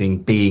expecting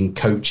being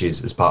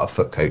coaches as part of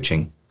Foot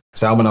Coaching?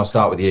 Salman, I'll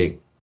start with you.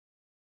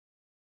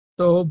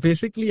 So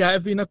basically,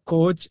 I've been a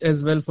coach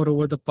as well for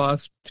over the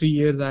past 3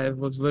 years. I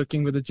was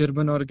working with a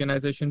German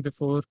organization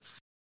before.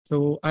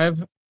 So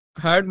I've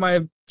had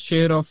my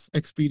share of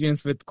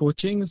experience with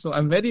coaching. So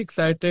I'm very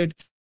excited,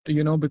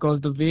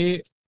 because the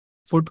way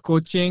Foot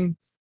Coaching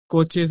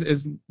coaches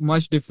is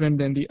much different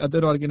than the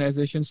other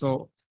organizations.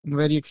 So I'm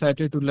very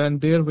excited to learn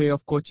their way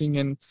of coaching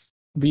and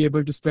be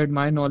able to spread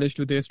my knowledge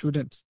to their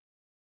students.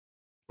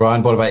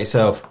 Ryan, what about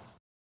yourself?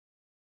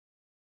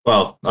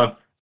 Well, I've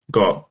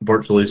got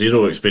virtually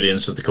zero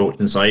experience with the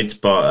coaching side,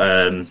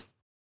 but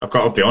I've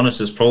got to be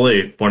honest, it's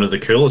probably one of the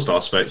coolest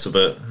aspects of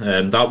it.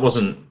 That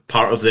wasn't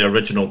part of the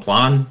original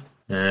plan.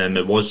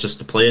 It was just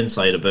the playing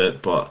side of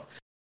it. But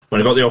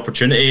when I got the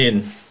opportunity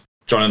and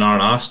John and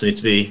Aaron asked me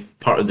to be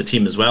part of the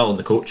team as well on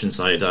the coaching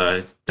side,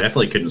 I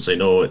definitely couldn't say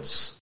no.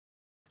 It's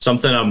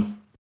something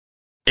I'm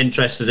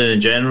interested in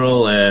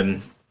general.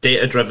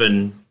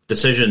 Data-driven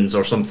decisions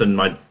are something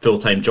my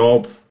full-time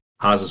job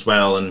has as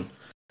well, and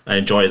I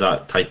enjoy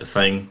that type of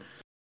thing.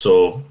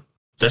 So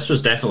this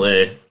was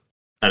definitely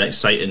an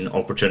exciting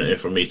opportunity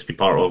for me to be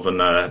part of,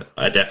 and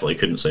I definitely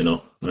couldn't say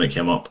no when it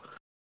came up.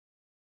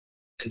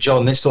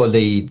 John, this sort of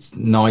leads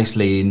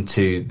nicely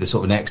into the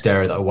sort of next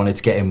area that I wanted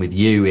to get in with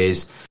you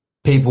is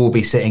people will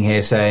be sitting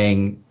here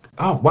saying,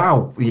 oh,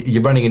 wow,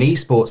 you're running an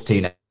esports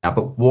team now,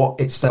 but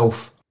what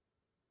itself,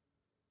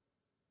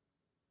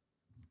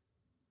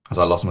 as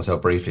I lost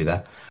myself briefly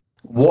there,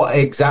 what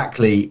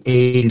exactly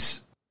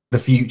is the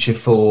future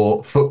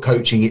for foot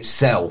coaching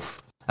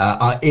itself?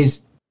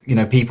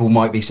 People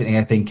might be sitting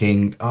there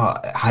thinking,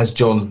 has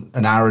John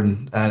and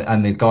Aaron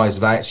and the guys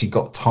have actually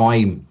got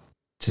time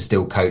to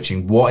still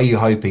coaching? What are you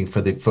hoping for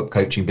the foot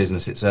coaching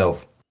business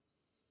itself?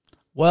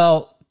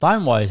 Well,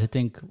 time-wise, I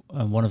think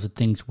one of the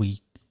things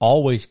we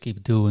always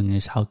keep doing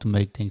is how to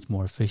make things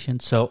more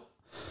efficient. So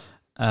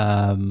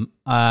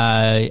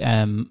I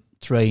am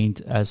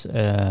trained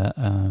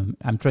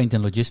I'm trained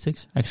in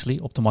logistics, actually,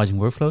 optimizing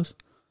workflows.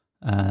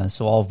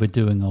 So all I've been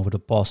doing over the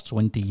past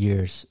 20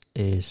 years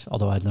is,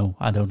 although I know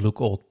I don't look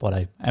old, but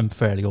I am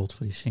fairly old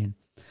for this scene.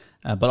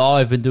 But all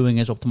I've been doing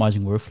is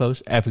optimizing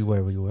workflows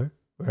everywhere we were,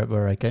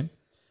 wherever I came.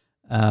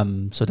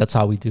 So that's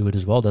how we do it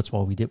as well. That's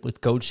what we did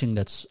with coaching.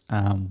 That's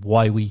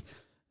why we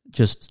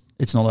just,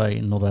 it's not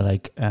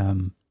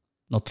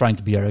trying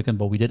to be arrogant,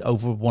 but we did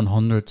over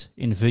 100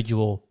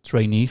 individual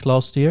trainees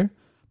last year.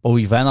 But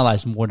we've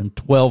analyzed more than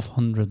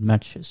 1,200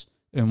 matches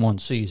in one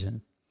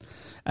season.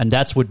 And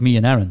that's with me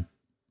and Aaron.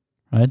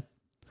 Right,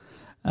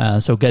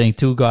 so getting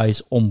two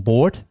guys on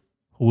board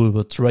who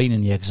will train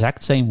in the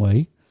exact same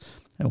way.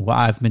 And what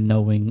I've been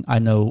knowing, I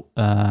know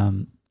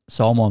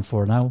Salman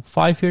for now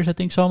 5 years, I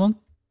think, Salman.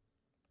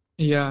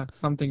 Yeah,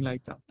 something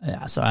like that.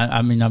 Yeah, so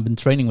I've been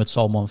training with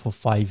Salman for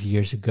 5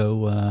 years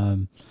ago.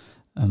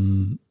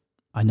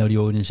 I know the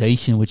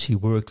organization which he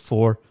worked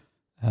for.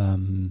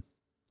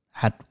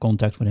 Had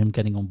contact with him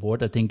getting on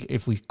board. I think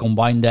if we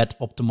combine that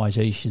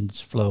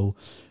optimizations flow,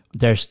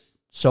 there's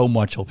so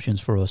much options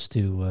for us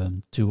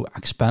to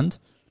expand,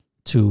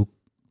 to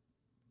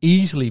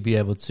easily be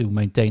able to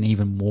maintain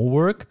even more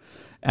work.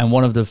 And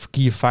one of the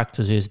key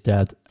factors is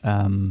that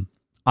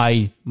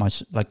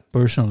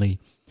personally,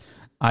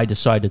 I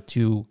decided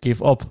to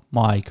give up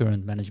my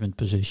current management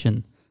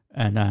position,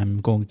 and I'm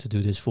going to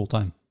do this full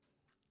time.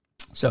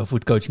 So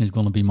foot coaching is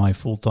going to be my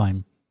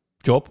full-time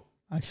job,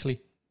 actually,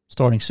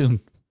 starting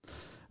soon.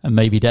 And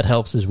maybe that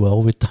helps as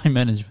well with time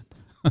management.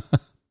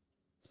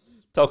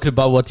 Talking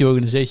about what the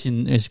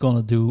organization is going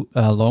to do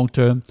long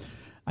term,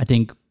 I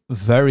think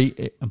very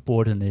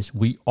important is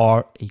we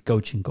are a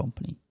coaching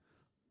company.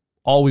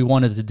 All we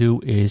wanted to do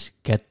is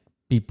get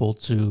people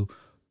to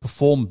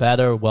perform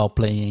better while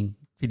playing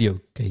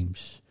video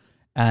games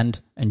and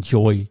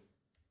enjoy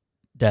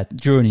that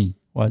journey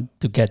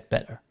to get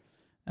better.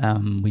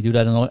 We do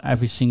that on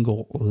every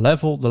single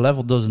level. The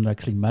level doesn't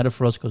actually matter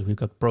for us because we've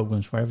got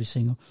programs for every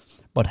single.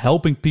 But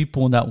helping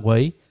people in that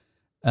way,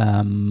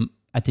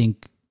 I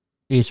think,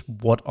 is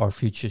what our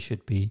future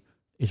should be,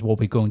 is what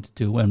we're going to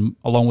do. And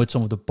along with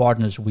some of the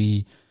partners,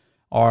 we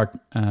are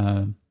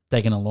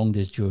taking along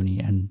this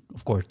journey. And,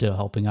 of course, they're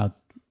helping out,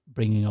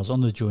 bringing us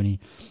on the journey,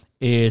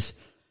 is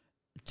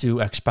to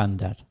expand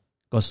that.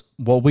 Because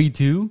what we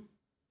do,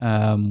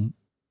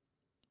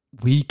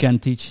 we can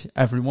teach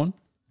everyone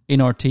in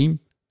our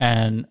team.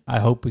 And I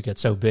hope we get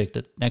so big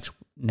that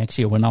next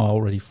year, we're now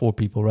already 4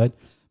 people, right?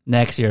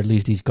 Next year, at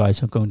least these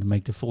guys are going to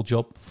make the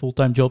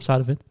full-time jobs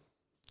out of it.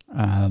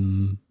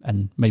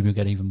 And maybe we'll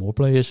get even more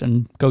players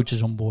and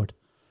coaches on board.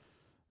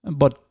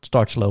 But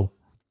start slow.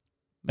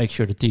 Make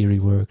sure the theory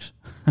works.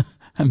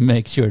 And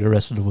make sure the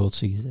rest of the world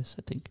sees this,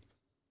 I think.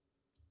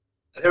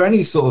 Are there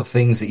any sort of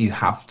things that you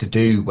have to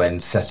do when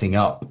setting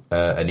up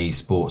an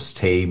esports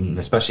team,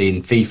 especially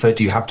in FIFA?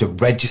 Do you have to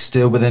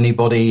register with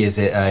anybody? Is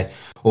it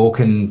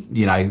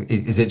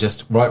is it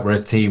just, right, we're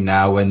a team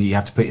now and you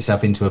have to put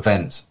yourself into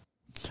events?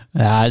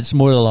 It's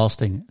more the last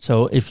thing.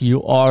 So if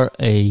you are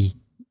an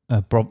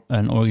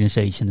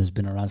organization that's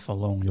been around for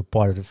long, you're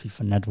part of the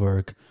FIFA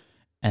network,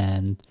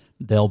 and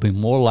they'll be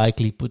more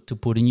likely to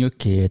put in your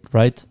kit,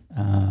 right?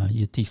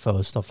 Your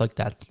TIFO, stuff like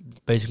that.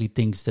 Basically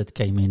things that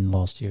came in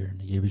last year and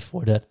the year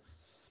before that.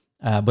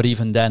 But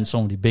even then,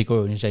 some of the big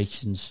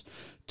organizations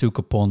took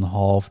upon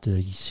half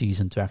the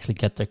season to actually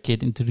get their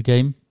kit into the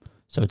game.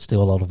 So it's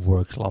still a lot of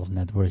work, a lot of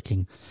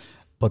networking.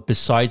 But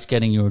besides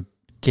getting your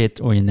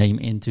kit or your name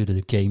into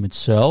the game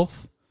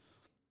itself,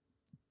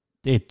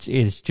 it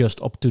is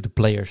just up to the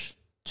players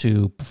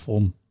to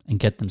perform and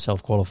get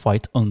themselves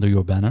qualified under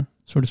your banner,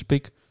 so to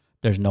speak.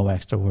 There's no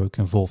extra work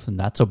involved in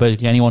that. So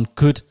basically anyone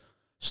could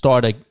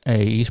start a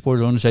esports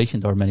organization.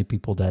 There are many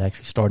people that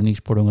actually start an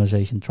esports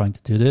organization trying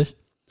to do this.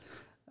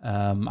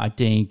 I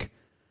think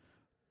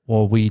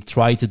what we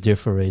try to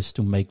differ is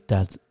to make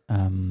that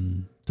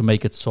to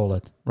make it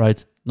solid,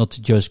 right? Not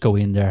to just go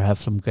in there, have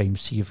some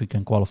games, see if we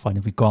can qualify, and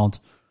if we can't,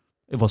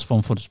 it was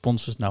fun for the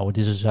sponsors. Now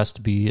has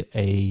to be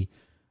a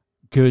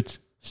good,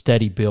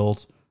 steady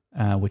build,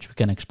 which we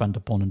can expand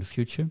upon in the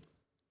future.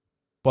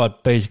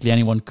 But basically,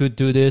 anyone could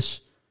do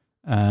this,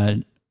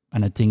 and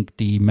I think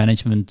the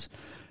management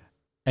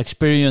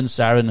experience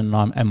Aaron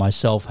and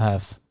myself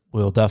have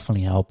will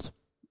definitely help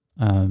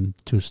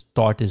to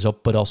start this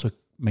up, but also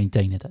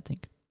maintain it, I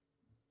think.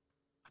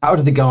 How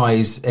do the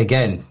guys,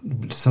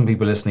 again, some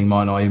people listening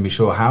might not even be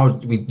sure,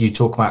 you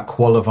talk about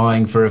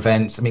qualifying for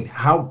events. I mean,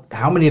 how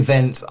many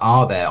events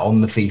are there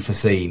on the FIFA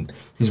scene?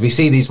 Because we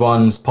see these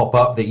ones pop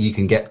up that you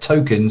can get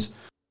tokens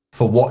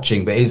for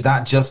watching, but is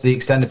that just the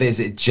extent of it?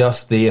 Is it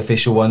just the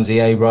official ones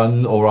EA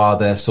run, or are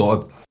there sort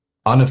of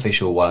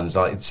unofficial ones?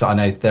 I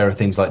know there are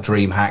things like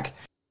DreamHack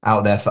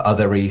out there for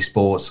other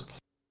esports.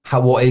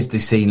 What is the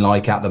scene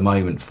like at the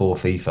moment for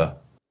FIFA?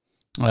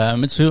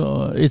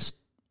 It's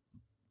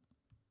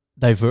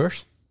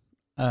diverse,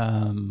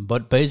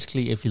 but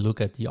basically, if you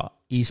look at the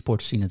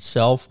esports scene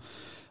itself,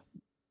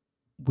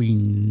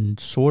 we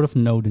sort of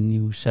know the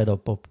new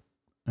setup of.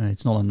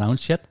 It's not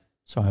announced yet,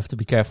 so I have to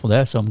be careful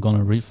there. So I'm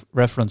going to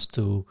reference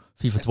to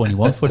FIFA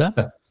 21 for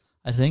that,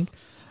 I think.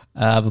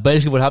 But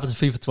basically, what happens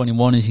in FIFA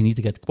 21 is you need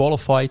to get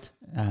qualified.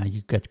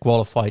 You get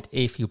qualified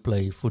if you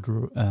play for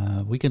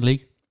the Weekend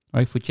League,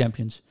 right? For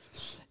Champions,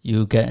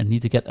 you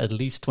need to get at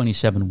least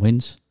 27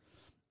 wins.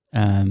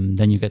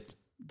 Then you get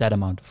that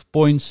amount of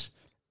points,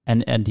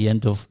 and at the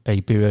end of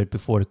a period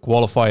before the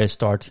qualifiers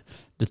start,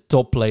 the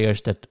top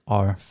players that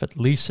are at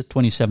least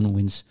 27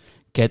 wins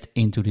get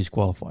into these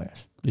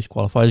qualifiers. These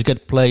qualifiers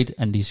get played,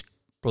 and these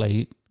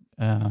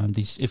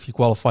if you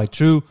qualify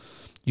through,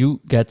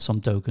 you get some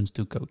tokens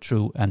to go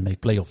through and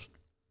make playoffs.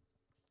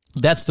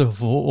 That's the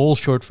whole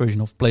short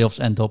version of playoffs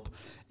end up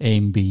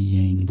in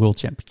being World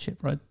Championship,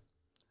 right?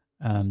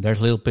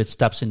 There's little bit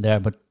steps in there,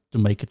 but to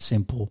make it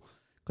simple,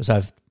 because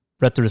I've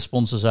read the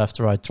responses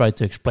after I tried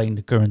to explain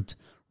the current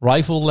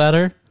rifle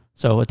ladder.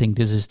 So I think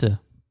this is the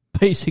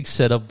basic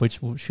setup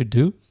which we should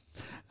do.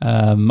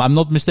 I'm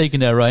not mistaken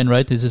there, Ryan,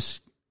 right? This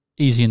is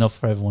easy enough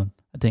for everyone,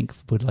 I think, if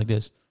we put it like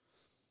this.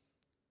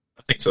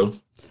 I think so.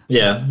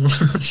 Yeah.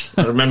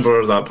 I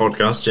remember that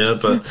podcast, yeah,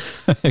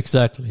 but...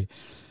 Exactly.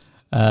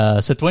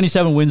 So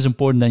 27 wins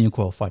important, then you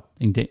qualified.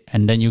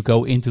 And then you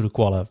go into the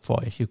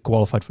qualifiers. You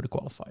qualified for the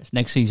qualifiers.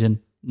 Next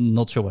season,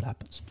 not sure what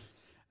happens.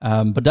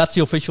 But that's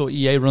the official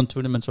EA run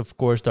tournaments. Of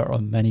course, there are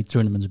many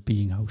tournaments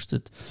being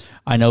hosted.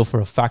 I know for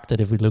a fact that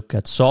if we look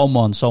at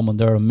Salman,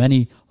 there are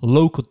many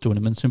local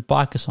tournaments in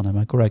Pakistan. Am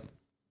I correct?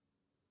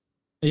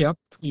 Yep,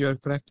 you're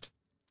correct.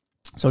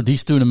 So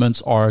these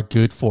tournaments are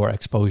good for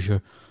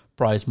exposure,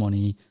 prize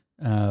money,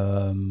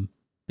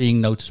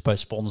 being noticed by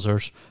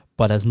sponsors,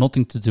 but has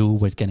nothing to do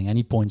with getting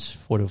any points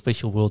for the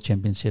official World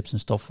Championships and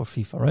stuff for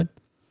FIFA, right?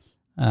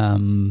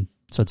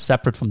 So it's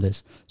separate from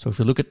this. So if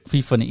you look at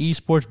FIFA and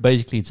esports,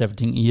 basically it's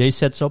everything EA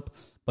sets up,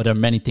 but there are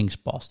many things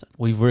past that.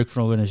 We've worked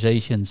for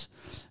organizations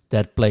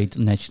that played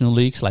national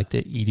leagues like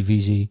the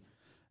EDVZ,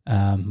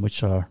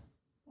 which are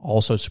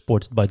also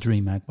supported by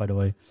DreamHack, by the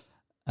way.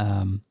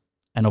 And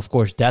of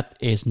course, that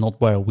is not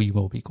where we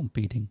will be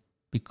competing,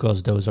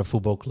 because those are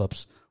football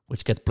clubs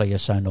which get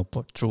players signed up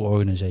through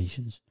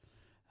organizations.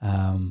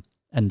 And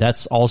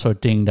that's also a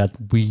thing that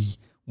we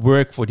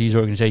work for these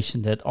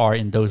organizations that are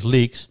in those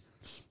leagues.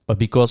 But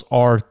because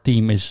our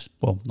team is,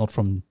 well, not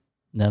from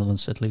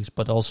Netherlands at least,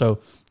 but also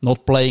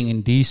not playing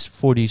in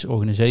for these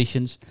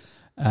organizations,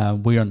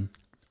 we are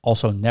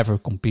also never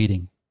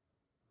competing.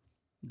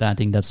 I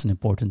think that's an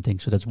important thing.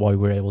 So that's why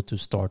we're able to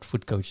start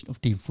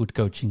team foot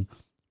coaching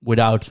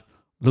without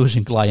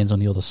losing clients on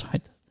the other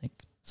side. I think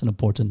it's an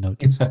important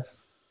note.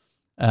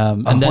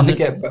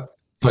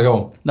 So go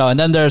on. No, and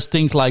then there's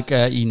things like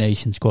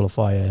E-Nations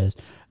qualifiers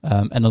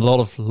and a lot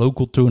of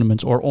local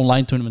tournaments or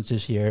online tournaments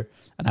this year.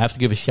 And I have to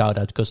give a shout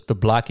out because the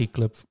Blackie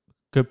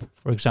Cup,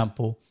 for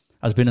example,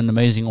 has been an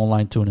amazing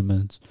online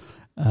tournament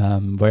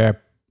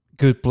where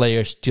good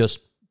players just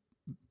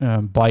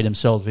buy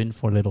themselves in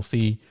for a little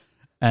fee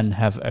and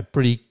have a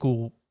pretty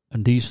cool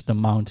and decent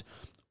amount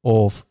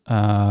of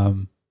a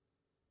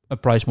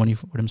prize money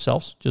for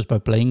themselves just by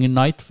playing in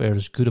night.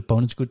 There's good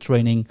opponents, good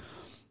training,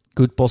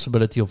 good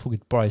possibility of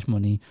good prize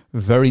money,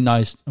 very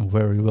nice and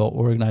very well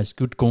organized,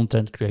 good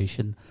content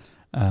creation.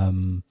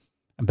 And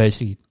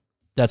basically,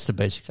 that's the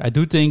basics. I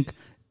do think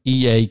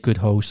EA could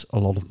host a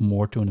lot of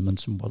more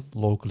tournaments and what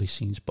locally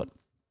scenes, but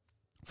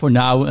for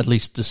now, at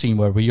least the scene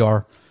where we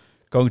are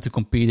going to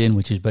compete in,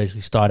 which is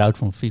basically start out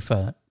from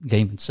FIFA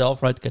game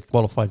itself, right? Get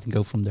qualified and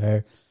go from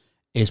there,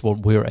 is what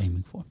we're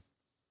aiming for.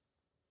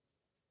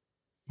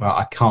 Well,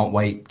 I can't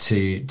wait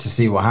to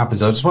see what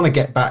happens. I just want to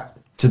get back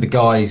to the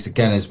guys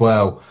again as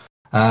well.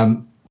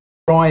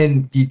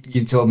 Brian,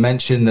 you sort of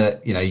mentioned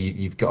that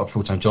you've got a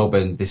full-time job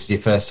and this is your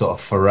first sort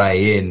of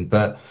foray in,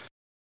 but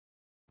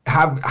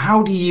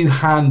how do you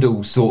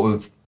handle sort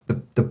of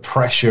the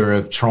pressure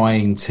of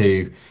trying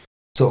to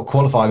sort of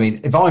qualify? I mean,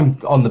 if I'm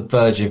on the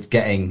verge of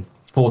getting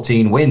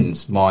 14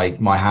 wins,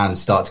 my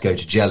hands start to go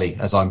to jelly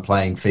as I'm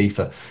playing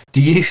FIFA.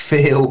 Do you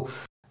feel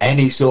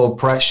any sort of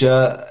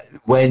pressure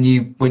when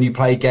you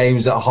play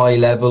games at a high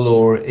level,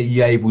 or are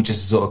you able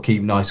just to sort of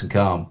keep nice and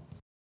calm?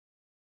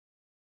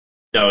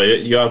 No,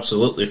 you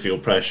absolutely feel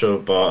pressure,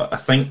 but I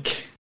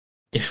think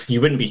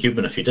you wouldn't be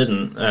human if you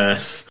didn't.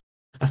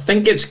 I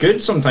think it's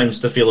good sometimes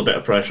to feel a bit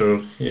of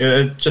pressure.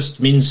 It just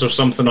means there's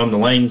something on the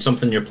line,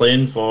 something you're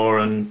playing for,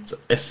 and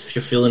if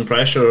you're feeling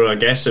pressure, I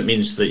guess it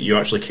means that you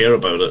actually care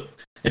about it.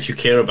 If you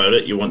care about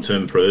it, you want to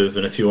improve,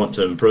 and if you want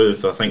to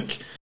improve, I think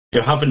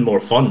you're having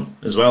more fun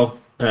as well.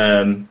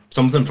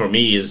 Something for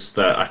me is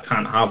that I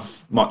can't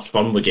have much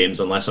fun with games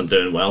unless I'm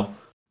doing well.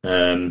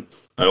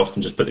 I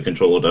often just put the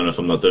controller down if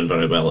I'm not doing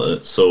very well at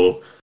it.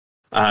 So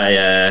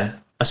I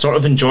sort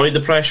of enjoy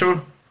the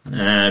pressure,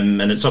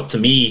 and it's up to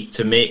me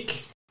to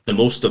make the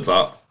most of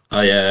that.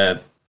 I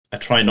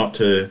try not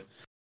to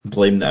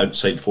blame the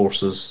outside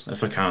forces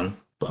if I can,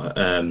 but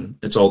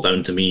it's all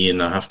down to me,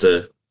 and I have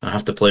to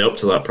play up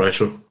to that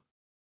pressure.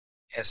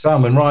 Yeah,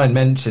 Simon, Ryan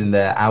mentioned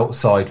their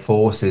outside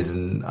forces,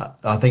 and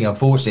I think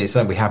unfortunately it's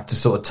something we have to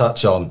sort of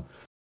touch on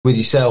with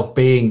yourself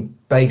being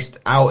based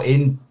out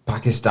in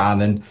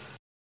Pakistan and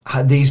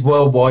these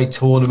worldwide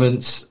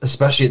tournaments,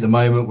 especially at the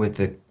moment with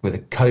the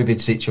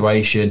COVID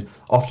situation,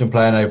 often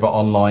playing over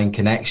online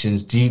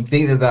connections. Do you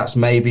think that that's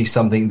maybe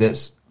something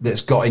that's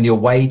got in your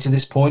way to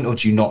this point, or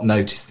do you not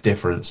notice the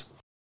difference?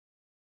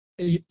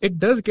 It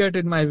does get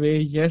in my way,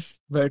 yes,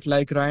 but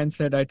like Ryan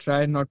said, I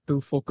try not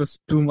to focus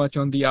too much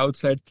on the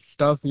outside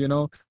stuff,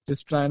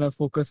 just trying to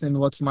focus in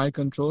what's my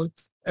control.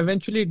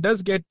 Eventually it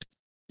does get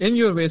in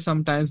your way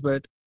sometimes,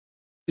 but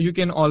you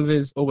can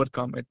always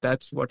overcome it.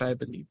 That's what I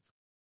believe.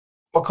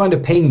 What kind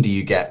of ping do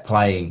you get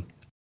playing?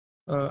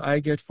 I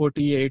get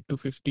 48 to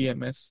 50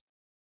 ms.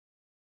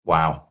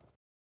 Wow.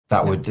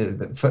 That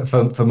would,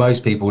 for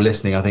most people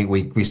listening, I think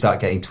we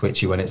start getting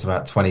twitchy when it's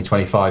about 20,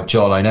 25.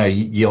 John, I know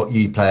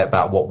you play at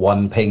about, what,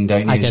 1 ping,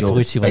 don't you? I get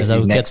twitchy when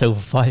it gets over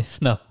 5.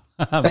 No,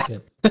 I'm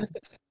good.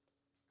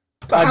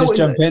 I just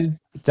jump in,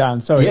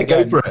 Dan. Sorry. Yeah,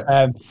 go for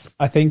it.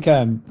 I think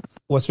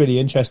what's really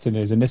interesting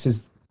is, and this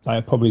is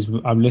like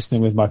I'm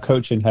listening with my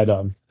coaching head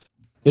on,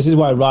 this is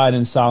why Ryan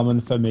and Salman,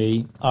 for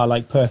me, are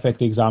like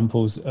perfect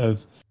examples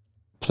of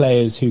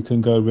players who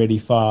can go really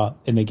far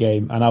in the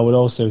game. And I would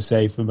also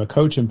say, from a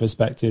coaching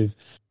perspective,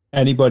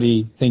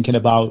 anybody thinking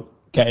about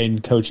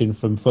getting coaching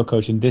from foot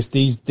coaching, this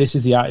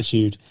is the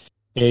attitude.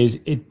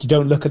 You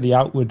don't look at the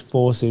outward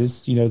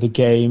forces, the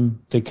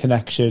game, the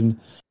connection.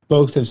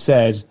 Both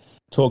have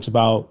talked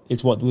about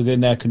it's what was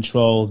in their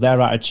control, their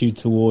attitude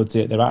towards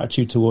it, their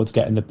attitude towards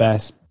getting the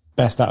best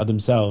out of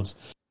themselves.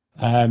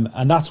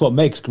 And that's what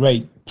makes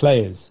great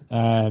players.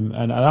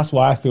 And that's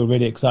why I feel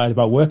really excited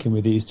about working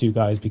with these two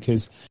guys,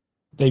 because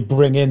they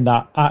bring in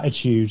that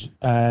attitude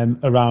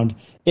around,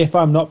 if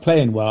I'm not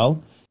playing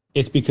well,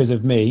 it's because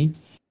of me.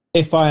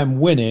 If I am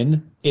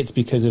winning, it's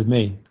because of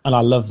me. And I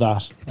love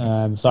that.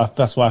 So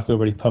that's why I feel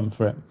really pumped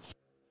for it.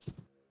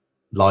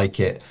 Like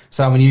it.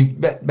 Simon, you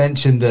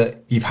mentioned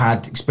that you've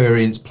had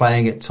experience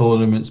playing at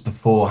tournaments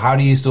before. How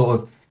do you sort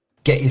of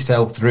get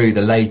yourself through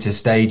the later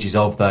stages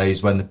of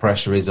those when the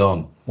pressure is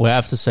on? We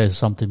have to say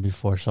something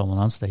before someone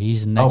answers.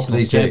 He's a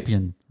national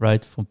champion,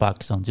 right, from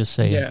Pakistan. Just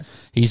saying. Yeah.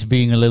 He's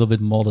being a little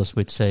bit modest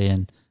with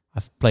saying,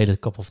 I've played a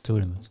couple of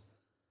tournaments.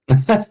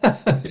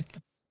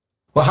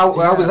 Well,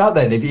 how was that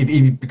then? If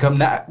you become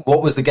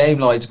what was the game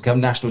like to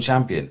become national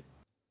champion?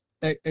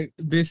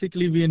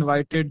 Basically, we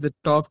invited the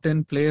top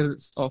 10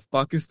 players of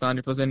Pakistan.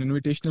 It was an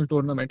invitational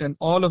tournament, and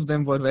all of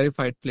them were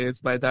verified players.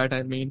 By that,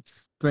 I mean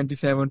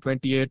 27,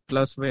 28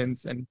 plus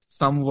wins, and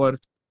some were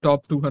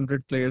top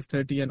 200 players,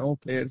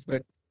 30-0 players.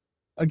 But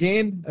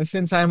again,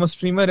 since I'm a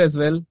streamer as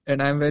well,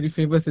 and I'm very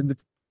famous in the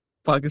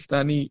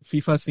Pakistani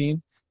FIFA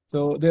scene,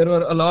 so there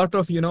were a lot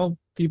of,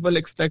 people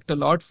expect a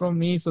lot from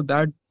me, so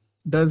that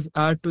does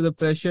add to the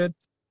pressure.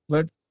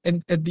 But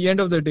at the end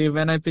of the day,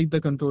 when I pick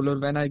the controller,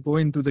 when I go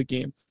into the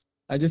game,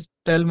 I just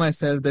tell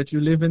myself that you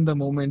live in the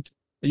moment,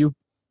 you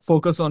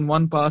focus on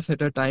one pass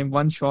at a time,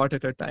 one shot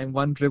at a time,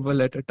 one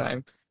dribble at a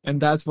time. And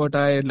that's what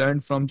I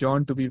learned from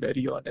John, to be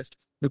very honest,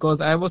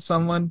 because I was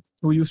someone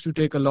who used to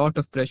take a lot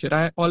of pressure.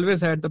 I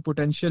always had the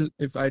potential.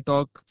 If I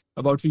talk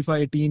about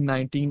FIFA 18,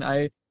 19,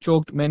 I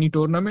choked many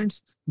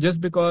tournaments just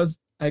because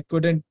I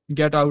couldn't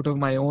get out of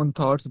my own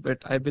thoughts. But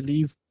I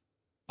believe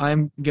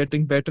I'm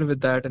getting better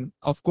with that. And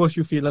of course,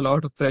 you feel a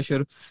lot of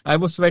pressure. I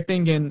was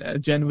sweating in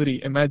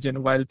January,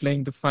 imagine, while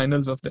playing the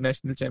finals of the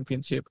national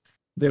championship.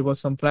 There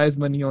was some prize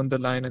money on the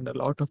line and a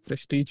lot of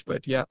prestige.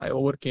 But yeah, I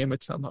overcame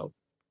it somehow.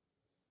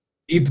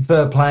 Do you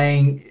prefer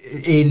playing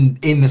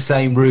in the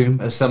same room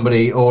as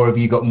somebody, or have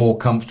you got more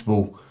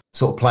comfortable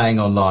sort of playing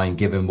online,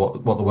 given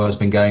what the world's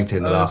been going through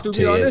in the last 2 years?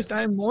 To be honest,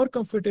 I'm more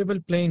comfortable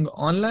playing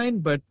online,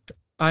 but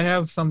I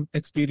have some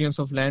experience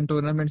of LAN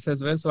tournaments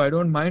as well, so I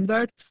don't mind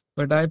that,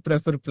 but I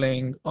prefer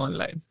playing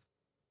online.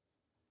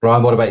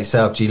 Ryan, what about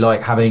yourself? Do you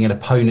like having an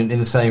opponent in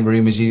the same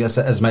room as you,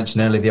 as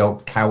mentioned earlier, the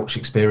old couch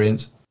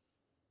experience?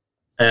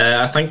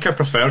 I think I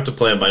prefer to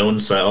play on my own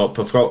setup.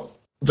 I've got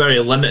very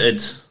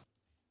limited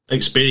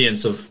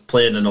experience of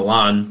playing in a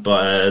LAN,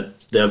 but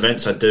the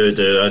events I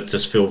do, I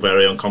just feel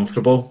very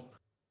uncomfortable.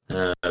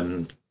 But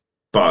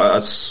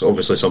that's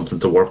obviously something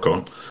to work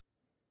on.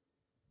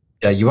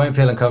 Yeah, you won't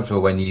feel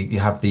uncomfortable when you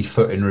have the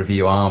Foot in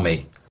Review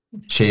army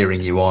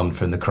cheering you on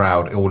from the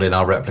crowd, all in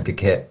our replica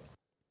kit.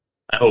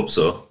 I hope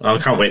so. I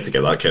can't wait to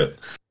get that kit.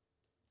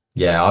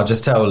 Yeah, I'll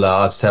just tell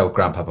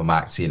Grandpapa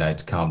Max, to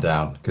calm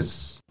down,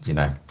 because he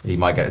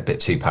might get a bit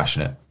too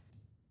passionate.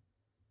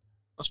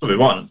 That's what we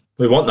want.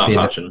 We want that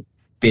passion.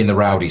 Be in the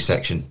rowdy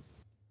section.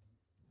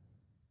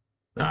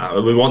 Nah,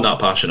 we want that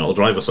passion. It'll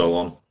drive us all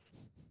on.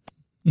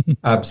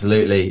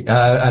 Absolutely.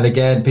 And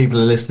again, people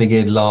are listening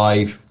in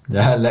live.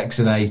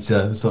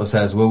 Lexinator sort of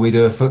says, will we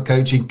do a Foot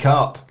Coaching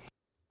Cup?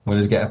 Will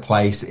us get a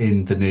place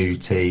in the new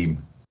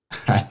team?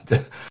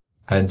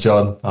 And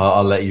John,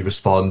 I'll let you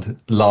respond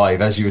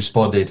live as you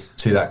responded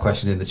to that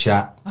question in the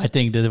chat. I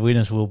think that the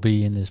winners will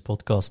be in this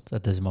podcast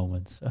at this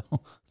moment. So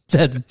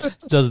that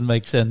doesn't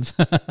make sense.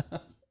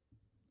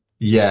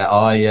 Yeah,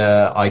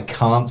 I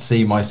can't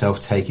see myself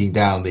taking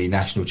down the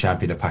national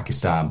champion of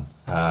Pakistan.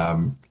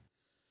 I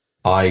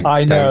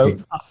know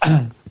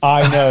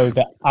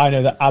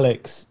that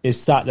Alex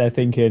is sat there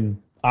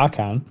thinking, I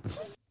can.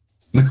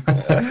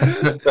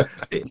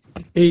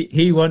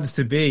 he wants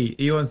to be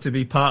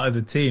part of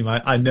the team.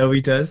 I know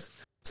he does.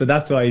 So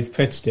that's why he's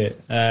pitched it.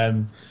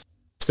 I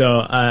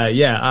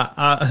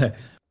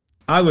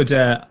would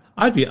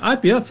I'd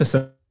be up for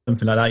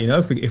something like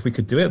that, if we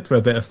could do it for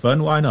a bit of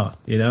fun, why not?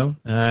 We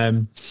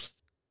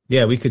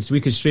could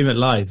stream it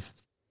live.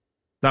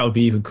 That would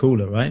be even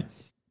cooler, right?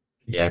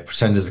 Yeah,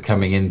 pretenders are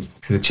coming in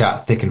to the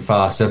chat thick and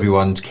fast.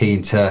 Everyone's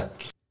keen to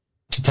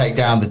take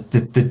down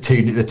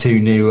the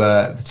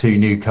two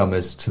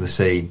newcomers to the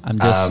scene.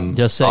 I'm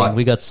just saying,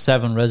 we got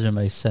 7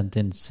 resumes sent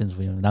in since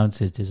we announced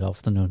this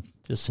afternoon.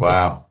 Just saying.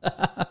 Wow.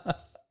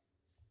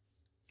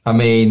 I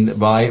mean,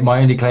 my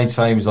only claim to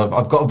fame is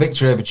I've got a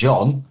victory over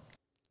John.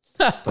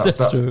 That's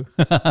true.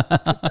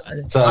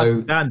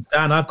 So Dan,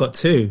 I've got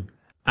 2,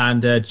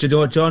 and do you know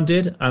what John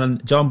did?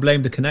 And John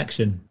blamed the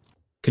connection.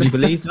 Can you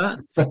believe that?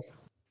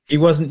 He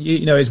wasn't,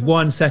 his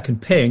 1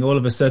 second ping. All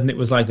of a sudden, it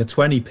was like a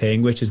 20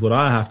 ping, which is what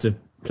I have to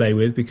play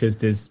with because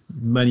there's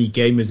many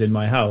gamers in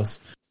my house,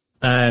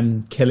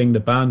 killing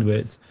the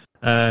bandwidth.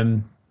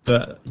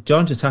 But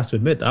John just has to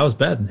admit that I was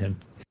better than him.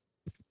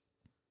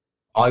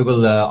 I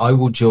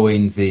will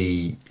join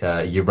the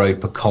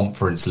Europa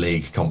Conference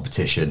League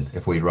competition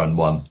if we run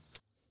one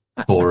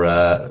for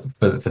the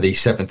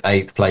 7th,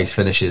 8th place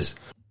finishes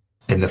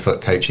in the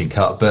Foot Coaching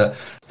Cup. But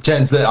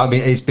gents,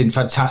 it's been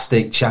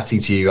fantastic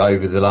chatting to you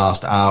over the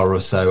last hour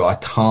or so. I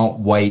can't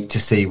wait to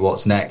see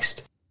what's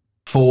next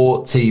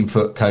for Team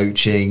Foot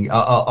Coaching.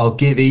 I'll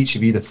give each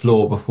of you the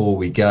floor before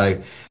we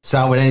go.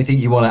 Salman, anything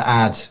you want to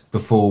add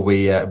before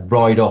we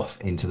ride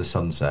off into the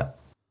sunset?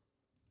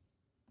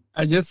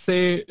 I just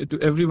say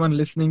to everyone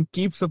listening,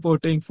 keep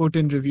supporting Foot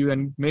in Review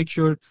and make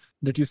sure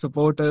that you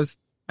support us.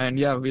 And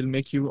we'll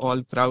make you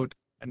all proud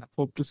and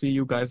hope to see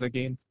you guys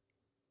again.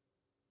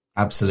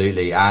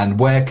 Absolutely. And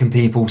where can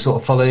people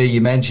sort of follow you?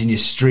 You mentioned you're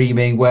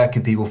streaming. Where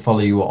can people follow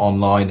you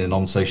online and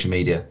on social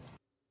media?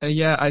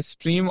 I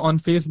stream on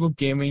Facebook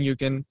Gaming. You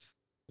can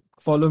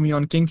follow me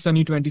on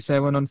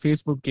KingSunny27 on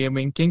Facebook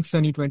Gaming,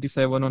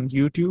 KingSunny27 on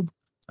YouTube,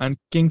 and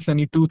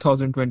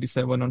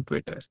KingSunny2027 on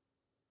Twitter.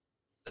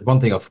 One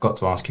thing I forgot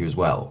to ask you as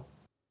well.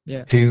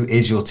 Yeah. Who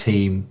is your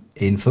team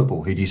in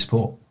football? Who do you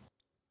support?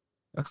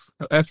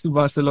 FC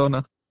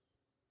Barcelona.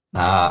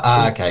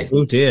 Okay.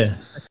 Oh dear.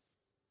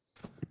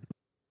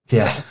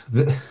 Yeah,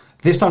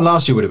 this time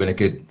last year would have been a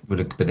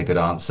good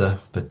answer,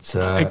 but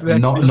exactly.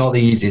 not the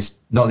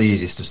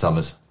easiest of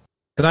summers.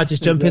 Can I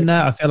just jump in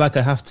there? I feel like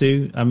I have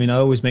to. I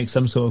always make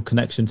some sort of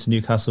connection to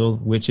Newcastle,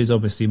 which is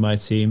obviously my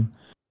team.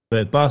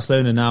 But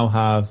Barcelona now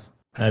have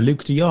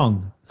Luke de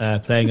Jong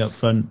playing up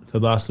front for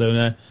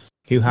Barcelona,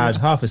 who had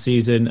half a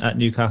season at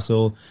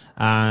Newcastle,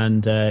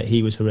 and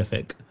he was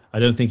horrific. I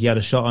don't think he had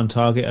a shot on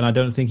target, and I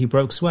don't think he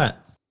broke sweat.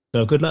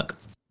 So good luck.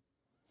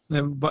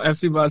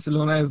 FC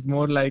Barcelona is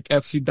more like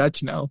FC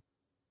Dutch now.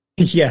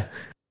 Yeah.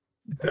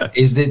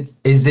 Is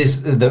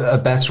this a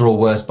better or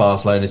worse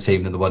Barcelona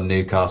team than the one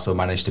Newcastle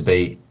managed to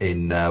beat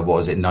in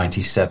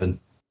 97?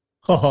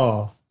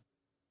 Oh.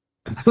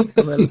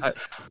 Well,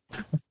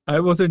 I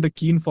wasn't a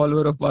keen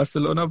follower of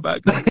Barcelona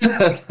back then.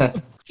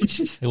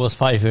 It was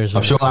 5 years.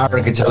 I'm sure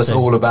Aaron can tell us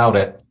all about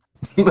it.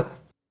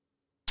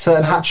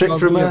 Certain hat trick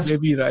from us.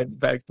 Maybe right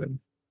back then.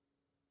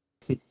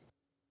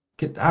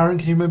 Aaron,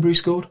 can you remember who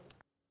scored?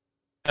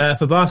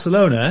 For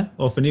Barcelona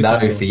or for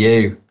Newcastle? No, for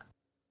you.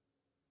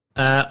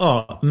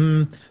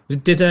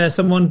 Did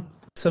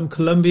some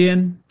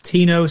Colombian,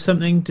 Tino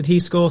something, did he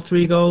score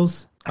 3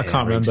 goals? I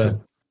can't remember.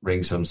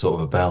 Ring some sort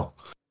of a bell.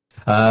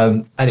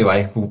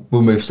 Anyway,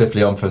 we'll move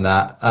swiftly on from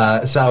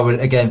that.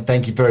 Salman, again,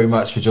 thank you very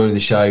much for joining the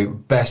show.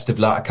 Best of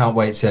luck. I can't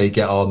wait to see how you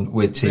get on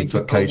with Team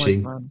Foot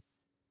Coaching. Much,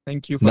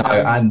 thank you.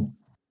 And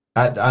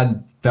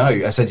no,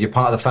 I said you're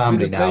part of the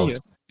family now.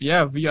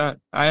 Yeah, we are.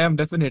 I am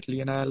definitely,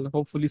 and I'll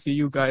hopefully see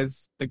you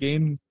guys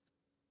again.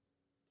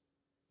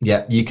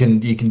 Yeah, you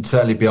can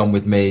certainly be on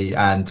with me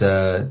and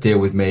deal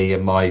with me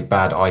and my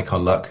bad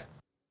icon luck.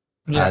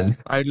 Yeah, And-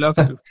 I'd love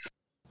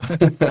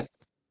to.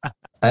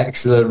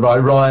 Excellent. Right,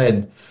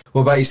 Ryan,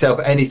 what about yourself?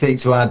 Anything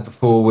to add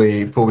before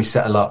we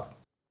settle up?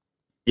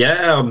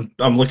 Yeah,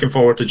 I'm looking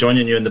forward to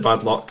joining you in the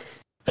bad luck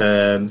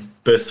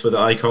booth with the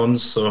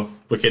icons, so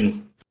we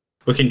can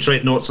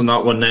trade notes on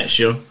that one next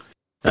year.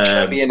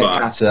 Show me in a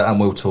kata and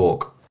we'll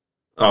talk.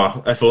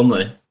 Oh, if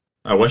only.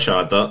 I wish I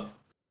had that.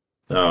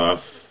 No,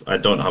 I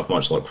don't have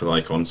much luck with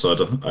icons, so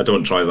I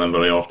don't try them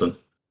very often.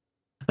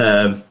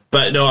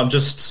 But no,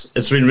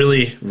 it's been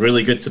really,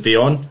 really good to be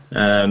on.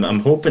 I'm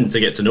hoping to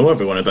get to know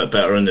everyone a bit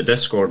better in the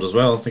Discord as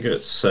well. I think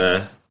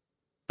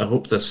I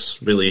hope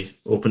this really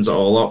opens it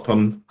all up.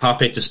 I'm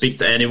happy to speak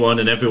to anyone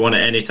and everyone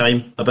at any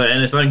time about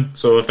anything.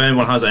 So if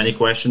anyone has any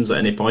questions at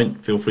any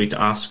point, feel free to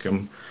ask.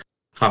 I'm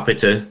happy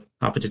to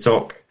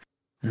talk.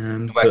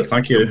 But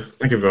thank you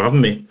for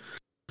having me.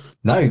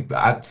 No,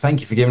 thank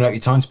you for giving up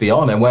your time to be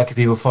on. And where can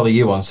people follow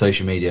you on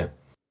social media?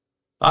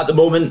 At the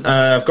moment,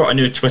 I've got a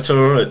new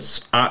Twitter.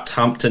 It's at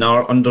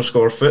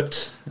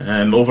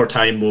HamptonR_foot. Over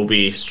time, we'll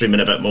be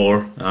streaming a bit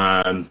more,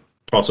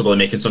 possibly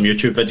making some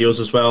YouTube videos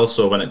as well.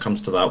 So when it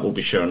comes to that, we'll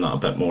be sharing that a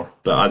bit more.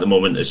 But at the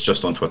moment, it's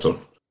just on Twitter.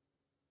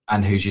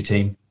 And who's your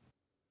team?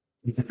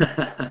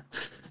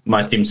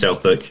 My team,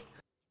 Celtic.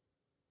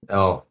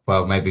 Oh,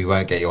 well, maybe we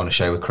won't get you on a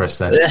show with Chris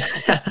then.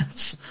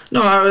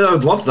 No, I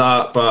would love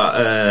that, but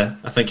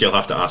I think you'll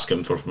have to ask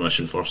him for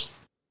permission first.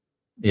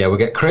 Yeah, we'll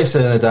get Chris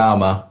and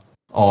Adama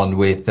on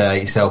with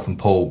yourself and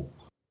Paul.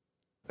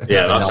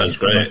 Yeah, that sounds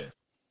great.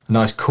 A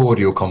nice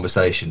cordial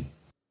conversation.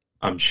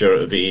 I'm sure it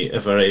would be a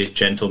very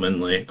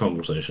gentlemanly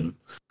conversation.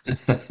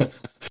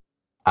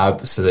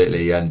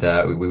 Absolutely, and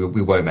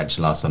we won't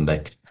mention last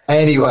Sunday.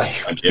 Anyway,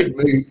 Thank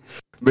you.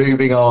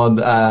 moving on.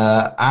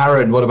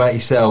 Aaron, what about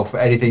yourself?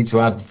 Anything to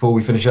add before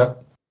we finish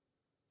up?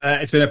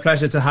 It's been a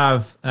pleasure to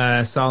have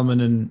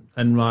Salman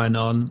and Ryan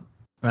on.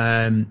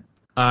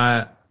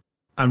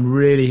 I'm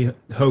really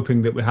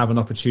hoping that we have an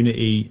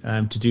opportunity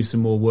to do some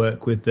more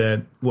work with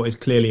what is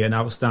clearly an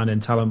outstanding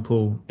talent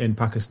pool in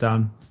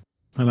Pakistan,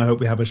 and I hope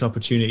we have an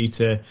opportunity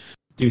to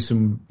do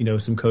some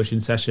coaching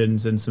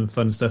sessions and some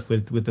fun stuff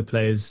with the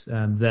players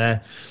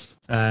there.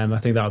 I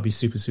think that would be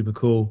super, super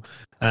cool.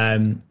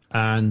 And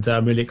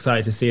I'm really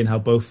excited to see how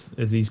both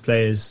of these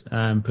players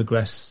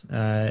progress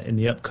in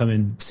the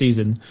upcoming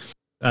season.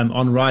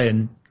 On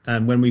Ryan,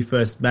 when we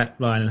first met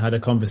Ryan and had a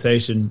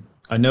conversation,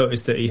 I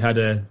noticed that he had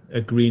a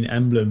green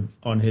emblem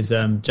on his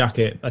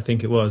jacket, I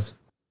think it was.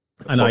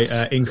 And I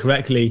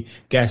incorrectly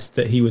guessed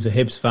that he was a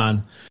Hibs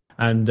fan.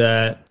 And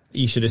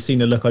you should have seen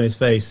the look on his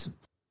face.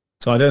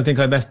 So I don't think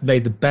I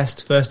made the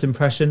best first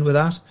impression with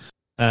that.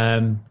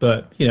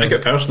 But, I take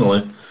it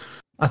personally.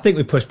 I think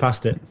we pushed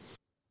past it.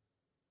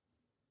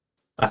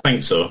 I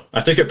think so.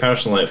 I took it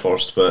personally at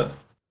first, but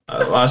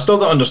I still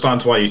don't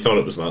understand why you thought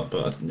it was that.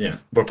 But yeah,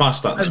 we're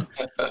past that now.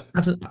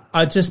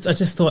 I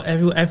just thought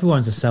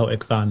everyone's a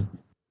Celtic fan.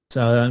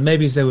 So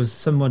maybe there was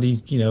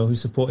somebody who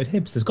supported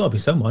Hibs. There's got to be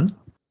someone.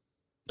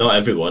 Not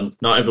everyone.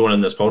 Not everyone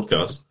in this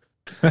podcast.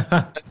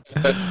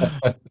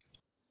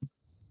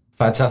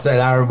 Fantastic. And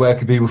Aaron, where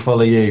can people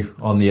follow you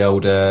on the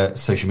old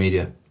social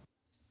media?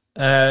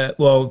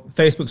 Well,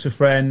 Facebook's for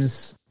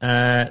friends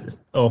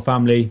or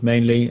family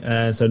mainly,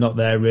 so not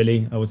there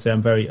really. I would say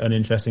I'm very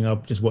uninteresting. I'll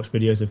just watch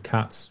videos of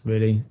cats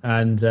really,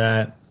 and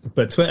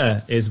but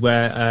Twitter is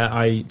where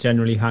I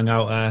generally hang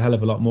out a hell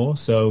of a lot more.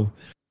 So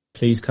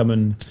please come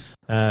and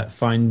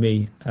find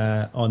me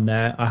on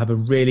there. I have a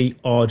really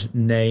odd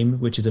name,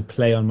 which is a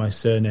play on my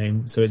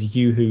surname, so it's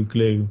Yoo-Hoo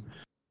Glue.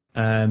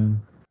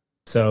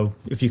 So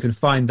if you can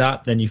find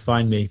that, then you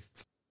find me.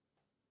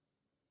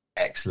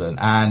 Excellent.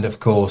 And of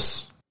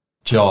course,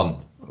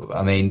 John,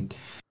 I mean,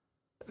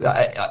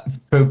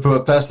 from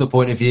a personal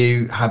point of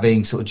view,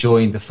 having sort of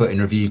joined the Foot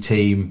in Review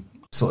team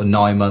sort of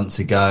 9 months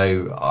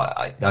ago,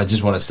 I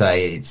just want to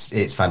say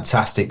it's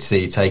fantastic to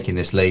see you taking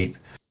this leap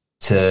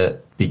to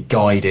be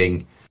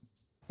guiding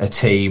a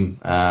team.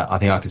 I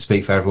think I can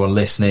speak for everyone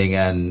listening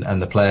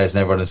and the players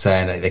and everyone is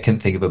saying that they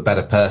couldn't think of a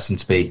better person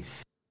to be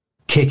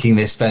kicking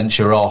this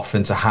venture off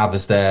and to have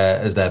as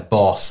their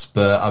boss.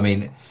 But I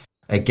mean,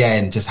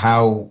 again, just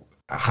how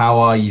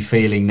are you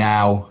feeling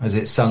now? Has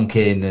it sunk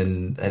in?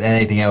 And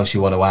anything else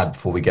you want to add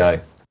before we go?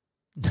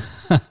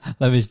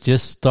 Let me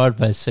just start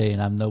by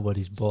saying I'm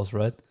nobody's boss,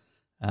 right?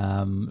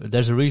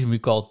 There's a reason we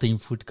call team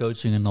foot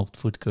coaching and not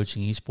foot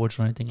coaching esports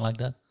or anything like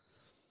that.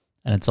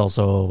 And it's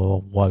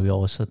also why we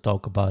always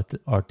talk about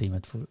our team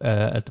at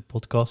the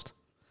podcast.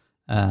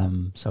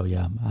 So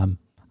yeah,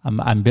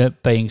 I'm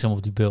paying some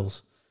of the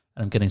bills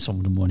and I'm getting some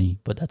of the money,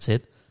 but that's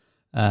it.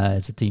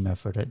 It's a team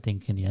effort, I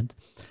think, in the end.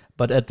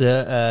 But at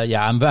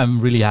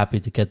I'm really happy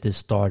to get this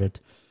started.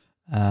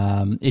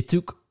 It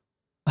took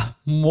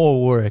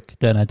more work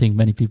than I think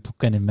many people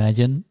can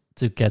imagine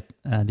to get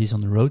these on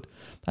the road.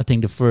 I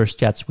think the first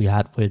chats we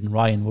had with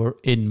Ryan were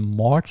in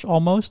March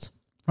almost.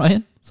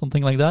 Ryan,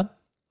 something like that.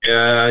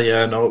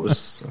 Yeah. No, it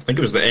was. I think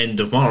it was the end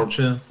of March.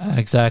 Yeah.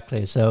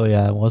 Exactly. So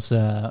yeah, it was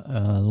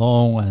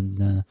long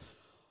and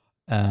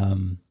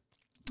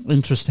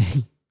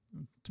interesting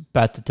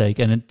path to take.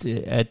 And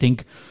I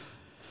think,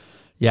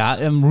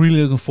 I'm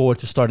really looking forward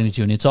to starting this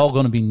journey. It's all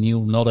going to be new.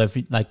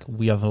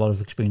 We have a lot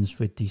of experience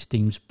with these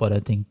teams, but I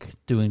think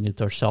doing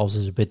it ourselves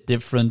is a bit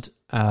different.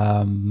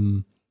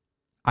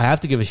 I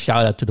have to give a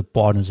shout out to the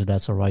partners, if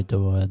that's all right,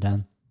 though,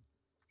 Dan.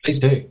 Please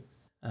do.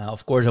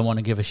 Of course, I want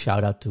to give a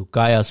shout out to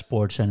Gaia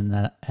Sports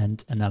and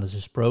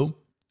Analysis Pro.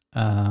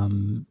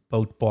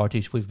 Both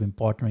parties we've been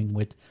partnering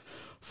with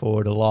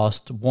for the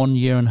last 1.5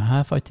 years,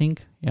 I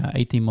think.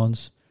 18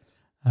 months.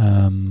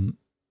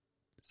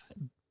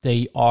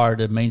 They are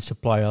the main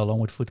supplier, along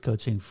with Foot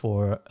Coaching,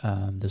 for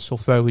the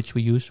software which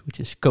we use, which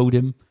is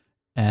Codim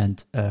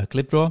and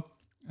ClipDraw.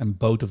 And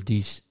both of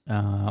these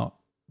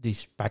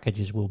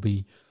packages will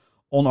be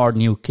on our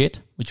new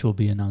kit, which we'll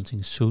be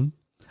announcing soon.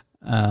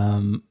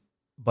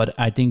 But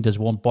I think there's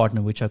one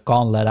partner which I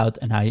can't let out,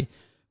 and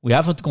we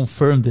haven't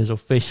confirmed this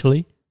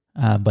officially,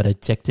 but I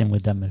checked in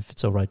with them if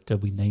it's all right that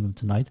we name them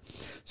tonight.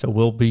 So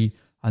we'll be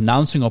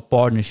announcing our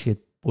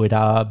partnership with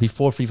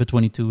before FIFA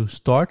 22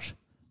 starts,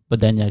 but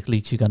then at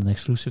least you got an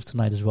exclusive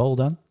tonight as well,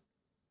 Dan.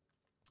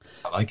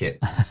 I like it.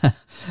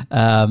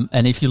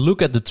 And if you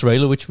look at the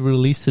trailer which we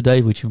released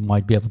today, which you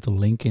might be able to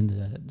link in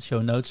the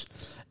show notes,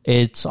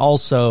 it's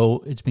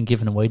been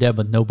given away there,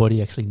 but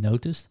nobody actually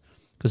noticed,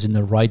 because in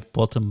the right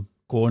bottom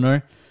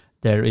corner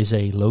there is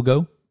a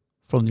logo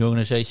from the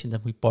organization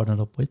that we partnered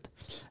up with,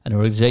 and the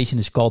organization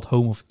is called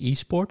Home of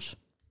Esports.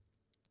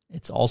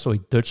 It's also a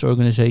Dutch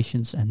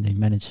organization, and they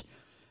manage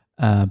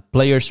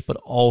players, but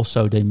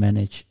also they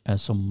manage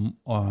some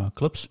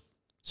clubs.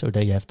 So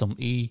they have some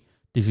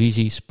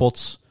divisie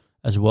spots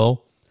as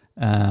well,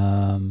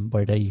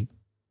 where they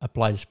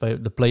apply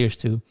the players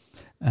to.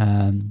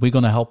 And we're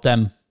going to help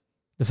them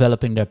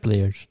developing their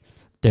players.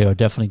 They are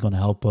definitely going to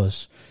help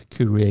us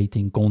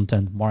curating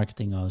content,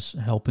 marketing us,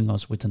 helping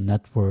us with the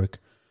network.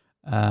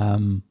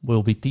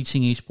 We'll be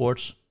teaching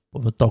esports,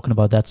 but we're talking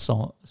about that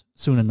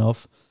soon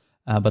enough.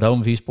 But Home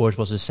of Esports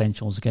was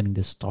essential in getting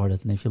this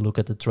started. And if you look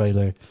at the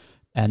trailer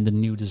and the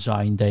new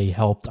design, they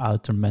helped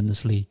out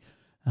tremendously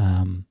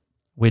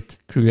with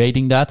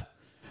creating that.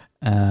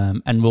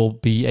 And we'll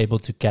be able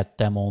to get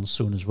them on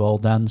soon as well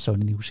then. So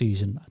the new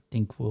season, I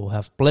think we'll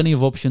have plenty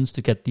of options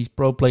to get these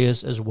pro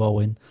players as well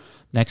in.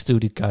 Next to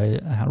the guy,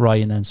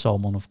 Ryan and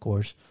Salman, of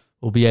course.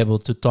 We'll be able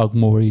to talk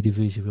more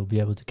Eredivisie. We'll be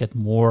able to get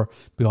more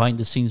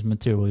behind-the-scenes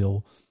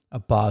material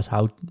about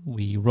how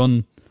we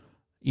run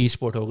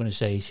esport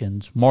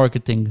organizations,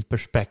 marketing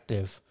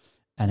perspective,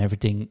 and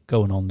everything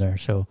going on there.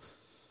 So,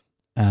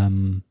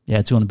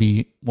 it's going to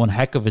be one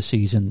heck of a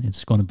season.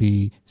 It's going to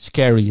be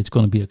scary. It's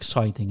going to be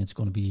exciting. It's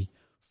going to be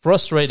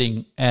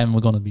frustrating, and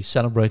we're going to be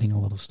celebrating a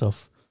lot of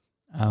stuff.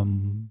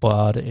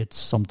 But it's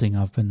something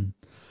I've been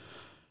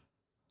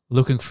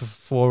looking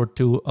forward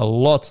to a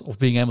lot, of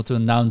being able to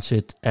announce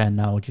it and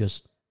now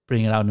just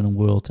bring it out in the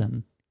world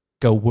and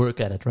go work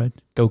at it, right?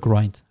 Go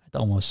grind, I'd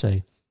almost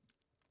say.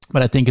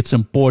 But I think it's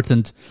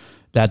important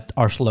that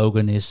our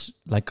slogan is,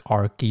 like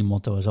our key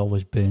motto has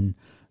always been,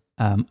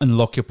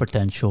 unlock your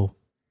potential.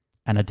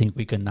 And I think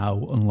we can now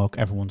unlock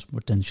everyone's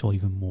potential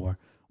even more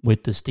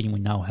with this team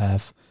we now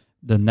have,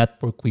 the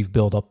network we've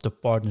built up, the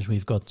partners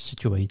we've got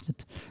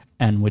situated,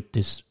 and with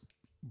this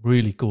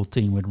really cool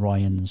team with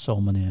Ryan and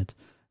Salman in it,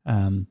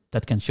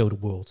 that can show the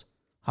world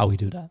how we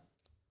do that.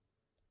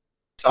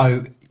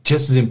 So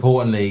just as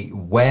importantly,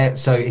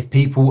 if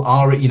people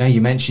are,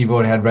 you mentioned you've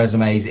already had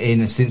resumes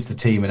in since the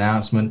team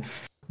announcement,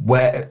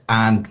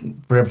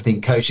 and for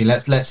everything coaching,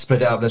 let's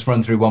split it up. Let's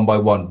run through one by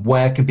one.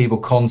 Where can people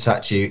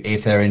contact you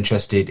if they're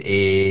interested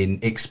in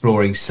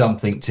exploring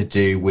something to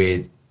do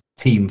with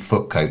team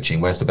foot coaching?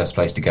 Where's the best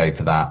place to go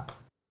for that?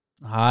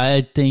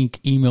 I think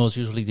email is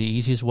usually the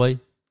easiest way,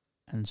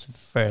 and it's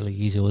fairly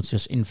easy. It's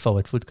just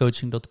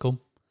info@footcoaching.com.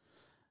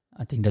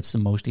 I think that's the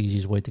most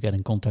easiest way to get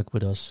in contact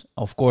with us.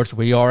 Of course,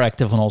 we are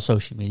active on all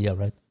social media,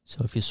 right?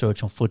 So if you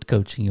search on Foot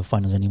Coaching, you'll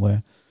find us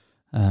anywhere.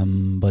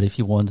 But if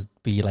you want to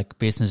be like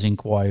business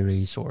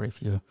inquiries, or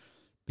if you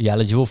be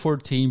eligible for a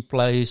team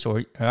place,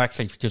 or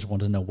actually if you just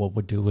want to know what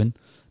we're doing,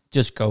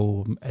 just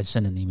go and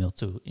send an email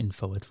to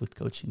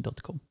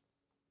info@footcoaching.com.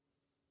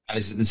 And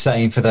is it the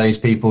same for those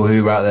people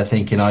who are out there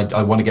thinking,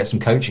 I want to get some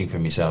coaching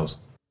from yourselves?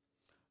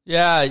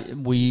 Yeah,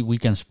 we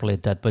can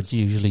split that, but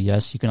usually,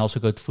 yes. You can also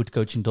go to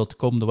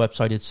footcoaching.com, the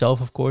website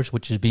itself, of course,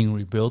 which is being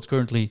rebuilt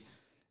currently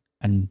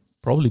and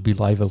probably be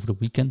live over the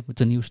weekend with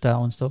the new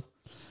style and stuff.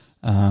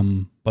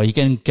 But you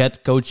can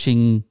get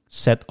coaching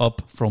set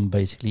up from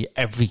basically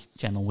every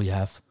channel we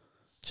have.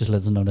 Just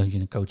let us know that you're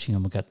in coaching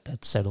and we'll get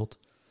that settled.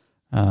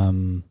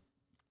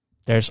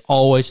 There's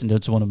always, and I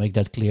just want to make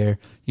that clear,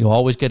 you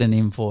always get an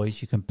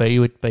invoice. You can pay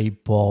with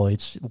PayPal.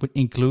 It's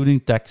including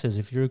taxes.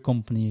 If you're a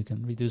company, you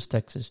can reduce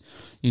taxes.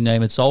 You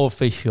name it. It's all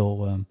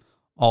official.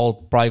 All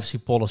privacy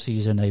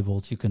policies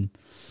enabled. You can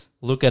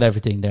look at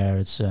everything there.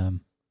 It's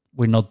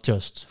we're not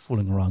just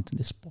fooling around in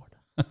this sport.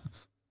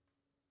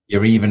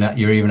 You're even up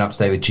to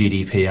date with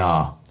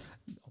GDPR.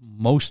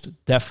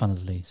 Most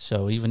definitely.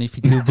 So even if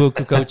you do book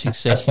a coaching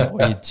session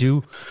or you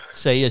do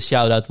say a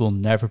shout out, we'll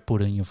never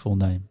put in your full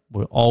name.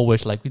 We're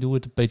always, like we do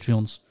with the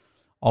Patreons,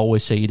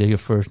 always say either your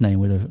first name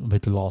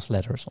with the last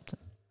letter or something.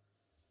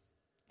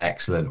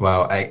 Excellent.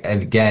 Well,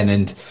 and again,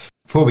 and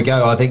before we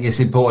go, I think it's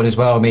important as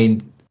well. I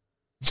mean,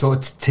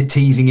 sort of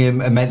teasing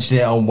him and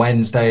mentioning it on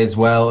Wednesday as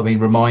well. I mean,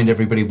 remind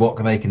everybody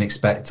what they can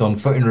expect on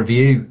Foot in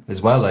Review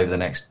as well over the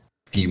next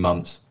few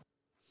months.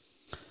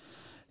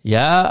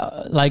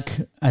 Yeah, like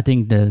I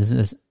think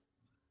there's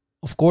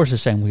of course the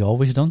same we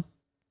always done.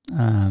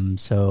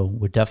 So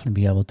we'll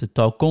definitely be able to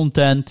talk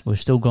content. We're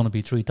still going to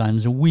be 3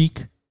 times a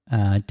week.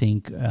 I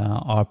think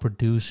our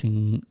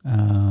producing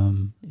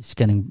is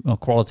getting,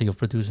 quality of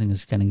producing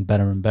is getting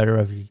better and better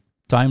every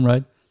time,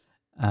 right?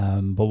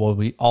 But what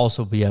we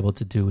also be able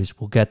to do is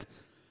we'll get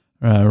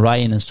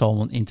Ryan and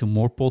Salman into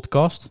more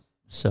podcasts.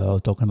 So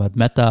talking about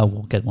meta,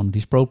 we'll get one of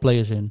these pro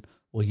players in.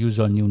 We'll use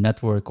our new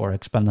network or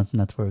expanded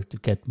network to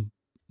get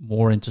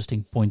more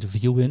interesting point of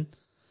view in,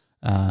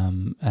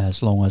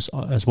 as well as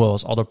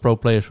other pro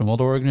players from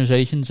other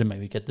organizations, and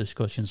maybe get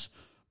discussions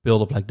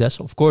build up like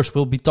this. Of course,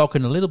 we'll be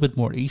talking a little bit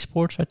more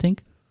esports, I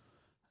think,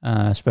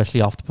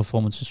 especially after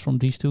performances from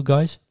these 2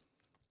 guys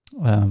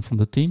from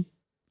the team.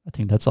 I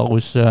think that's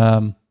always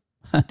a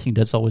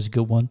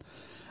good one.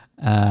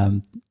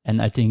 And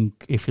I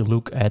think if you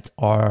look at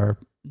our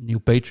new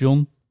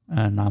Patreon,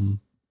 and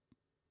I'm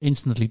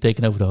instantly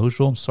taking over the host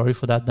role. I'm sorry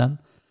for that, Dan.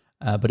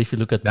 But if you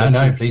look at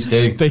please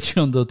do.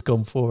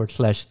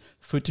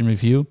 Patreon.com/Foot in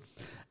Review,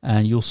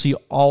 and you'll see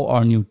all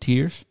our new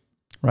tiers,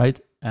 right?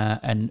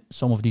 And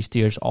some of these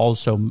tiers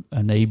also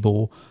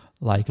enable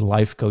like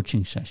live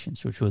coaching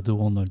sessions, which we'll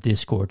do on our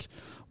Discord,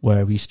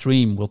 where we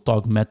stream, we'll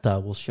talk meta,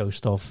 we'll show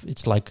stuff.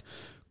 It's like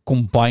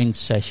combined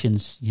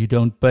sessions. You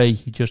don't pay,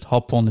 you just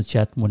hop on the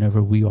chat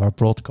whenever we are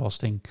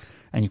broadcasting,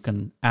 and you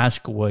can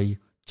ask away,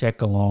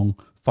 check along,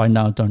 find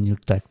out our new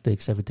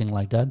tactics, everything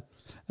like that.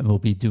 And we'll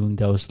be doing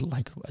those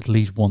like at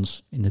least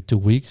once in the 2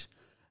 weeks.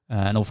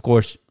 And of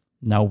course,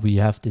 now we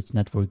have this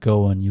network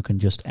going, you can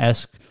just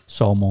ask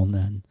Salman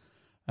and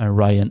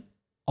Ryan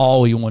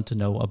all you want to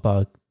know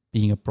about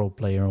being a pro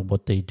player and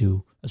what they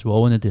do as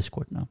well in the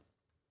Discord now.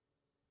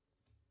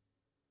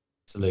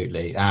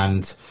 Absolutely.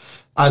 And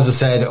as I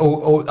said,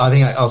 I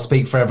think I'll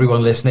speak for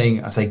everyone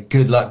listening. I say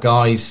good luck,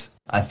 guys.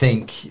 I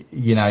think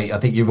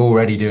you're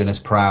already doing us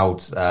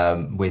proud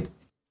with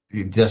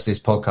just this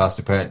podcast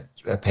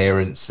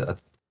appearance.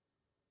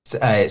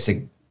 It's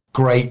a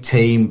great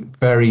team,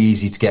 very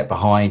easy to get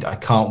behind. I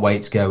can't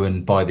wait to go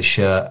and buy the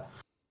shirt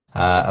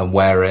and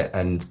wear it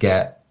and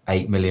get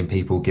 8 million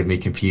people give me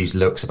confused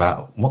looks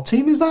about what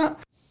team is that?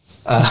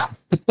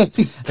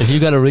 If you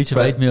got a reach of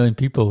 8 million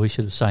people, we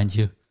should have signed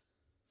you.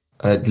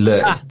 To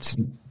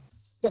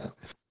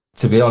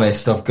be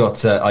honest,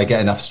 I get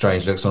enough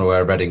strange looks when I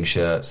wear a Reading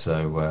shirt,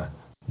 so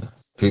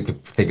people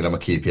thinking I'm a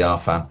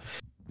QPR fan.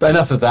 But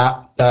enough of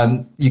that.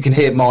 You can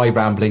hear my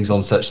ramblings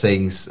on such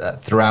things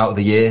throughout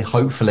the year,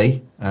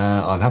 hopefully.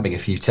 I'm having a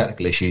few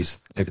technical issues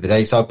over the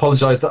day, so I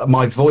apologise that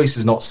my voice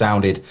has not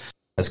sounded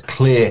as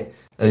clear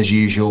as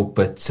usual,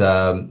 but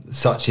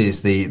such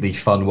is the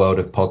fun world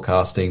of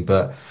podcasting.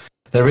 But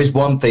there is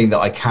one thing that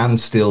I can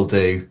still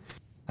do,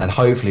 and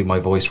hopefully my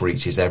voice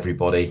reaches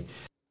everybody.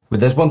 But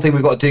there's one thing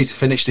we've got to do to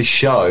finish this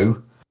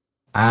show,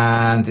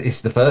 and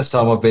it's the first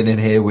time I've been in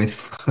here with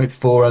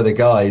 4 other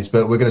guys,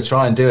 but we're going to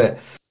try and do it.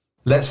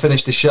 Let's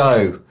finish the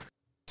show.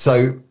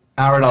 So,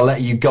 Aaron, I'll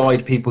let you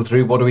guide people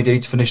through. What do we do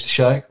to finish the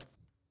show?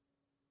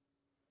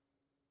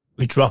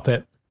 We drop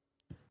it.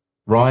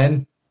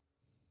 Ryan?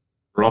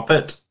 Drop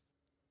it.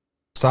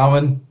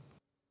 Salman?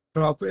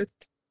 Drop it.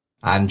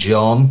 And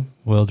John?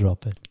 We'll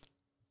drop it.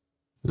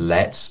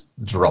 Let's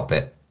drop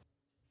it.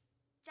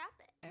 Drop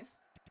it.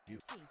 U.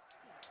 T.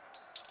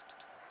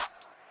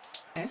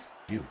 F.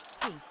 U.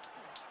 T.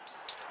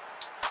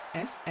 T.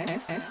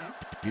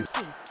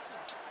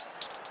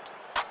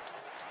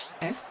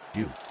 F.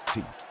 U.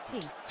 T. T.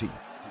 T.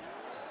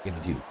 In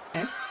view.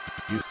 F.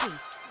 U. T.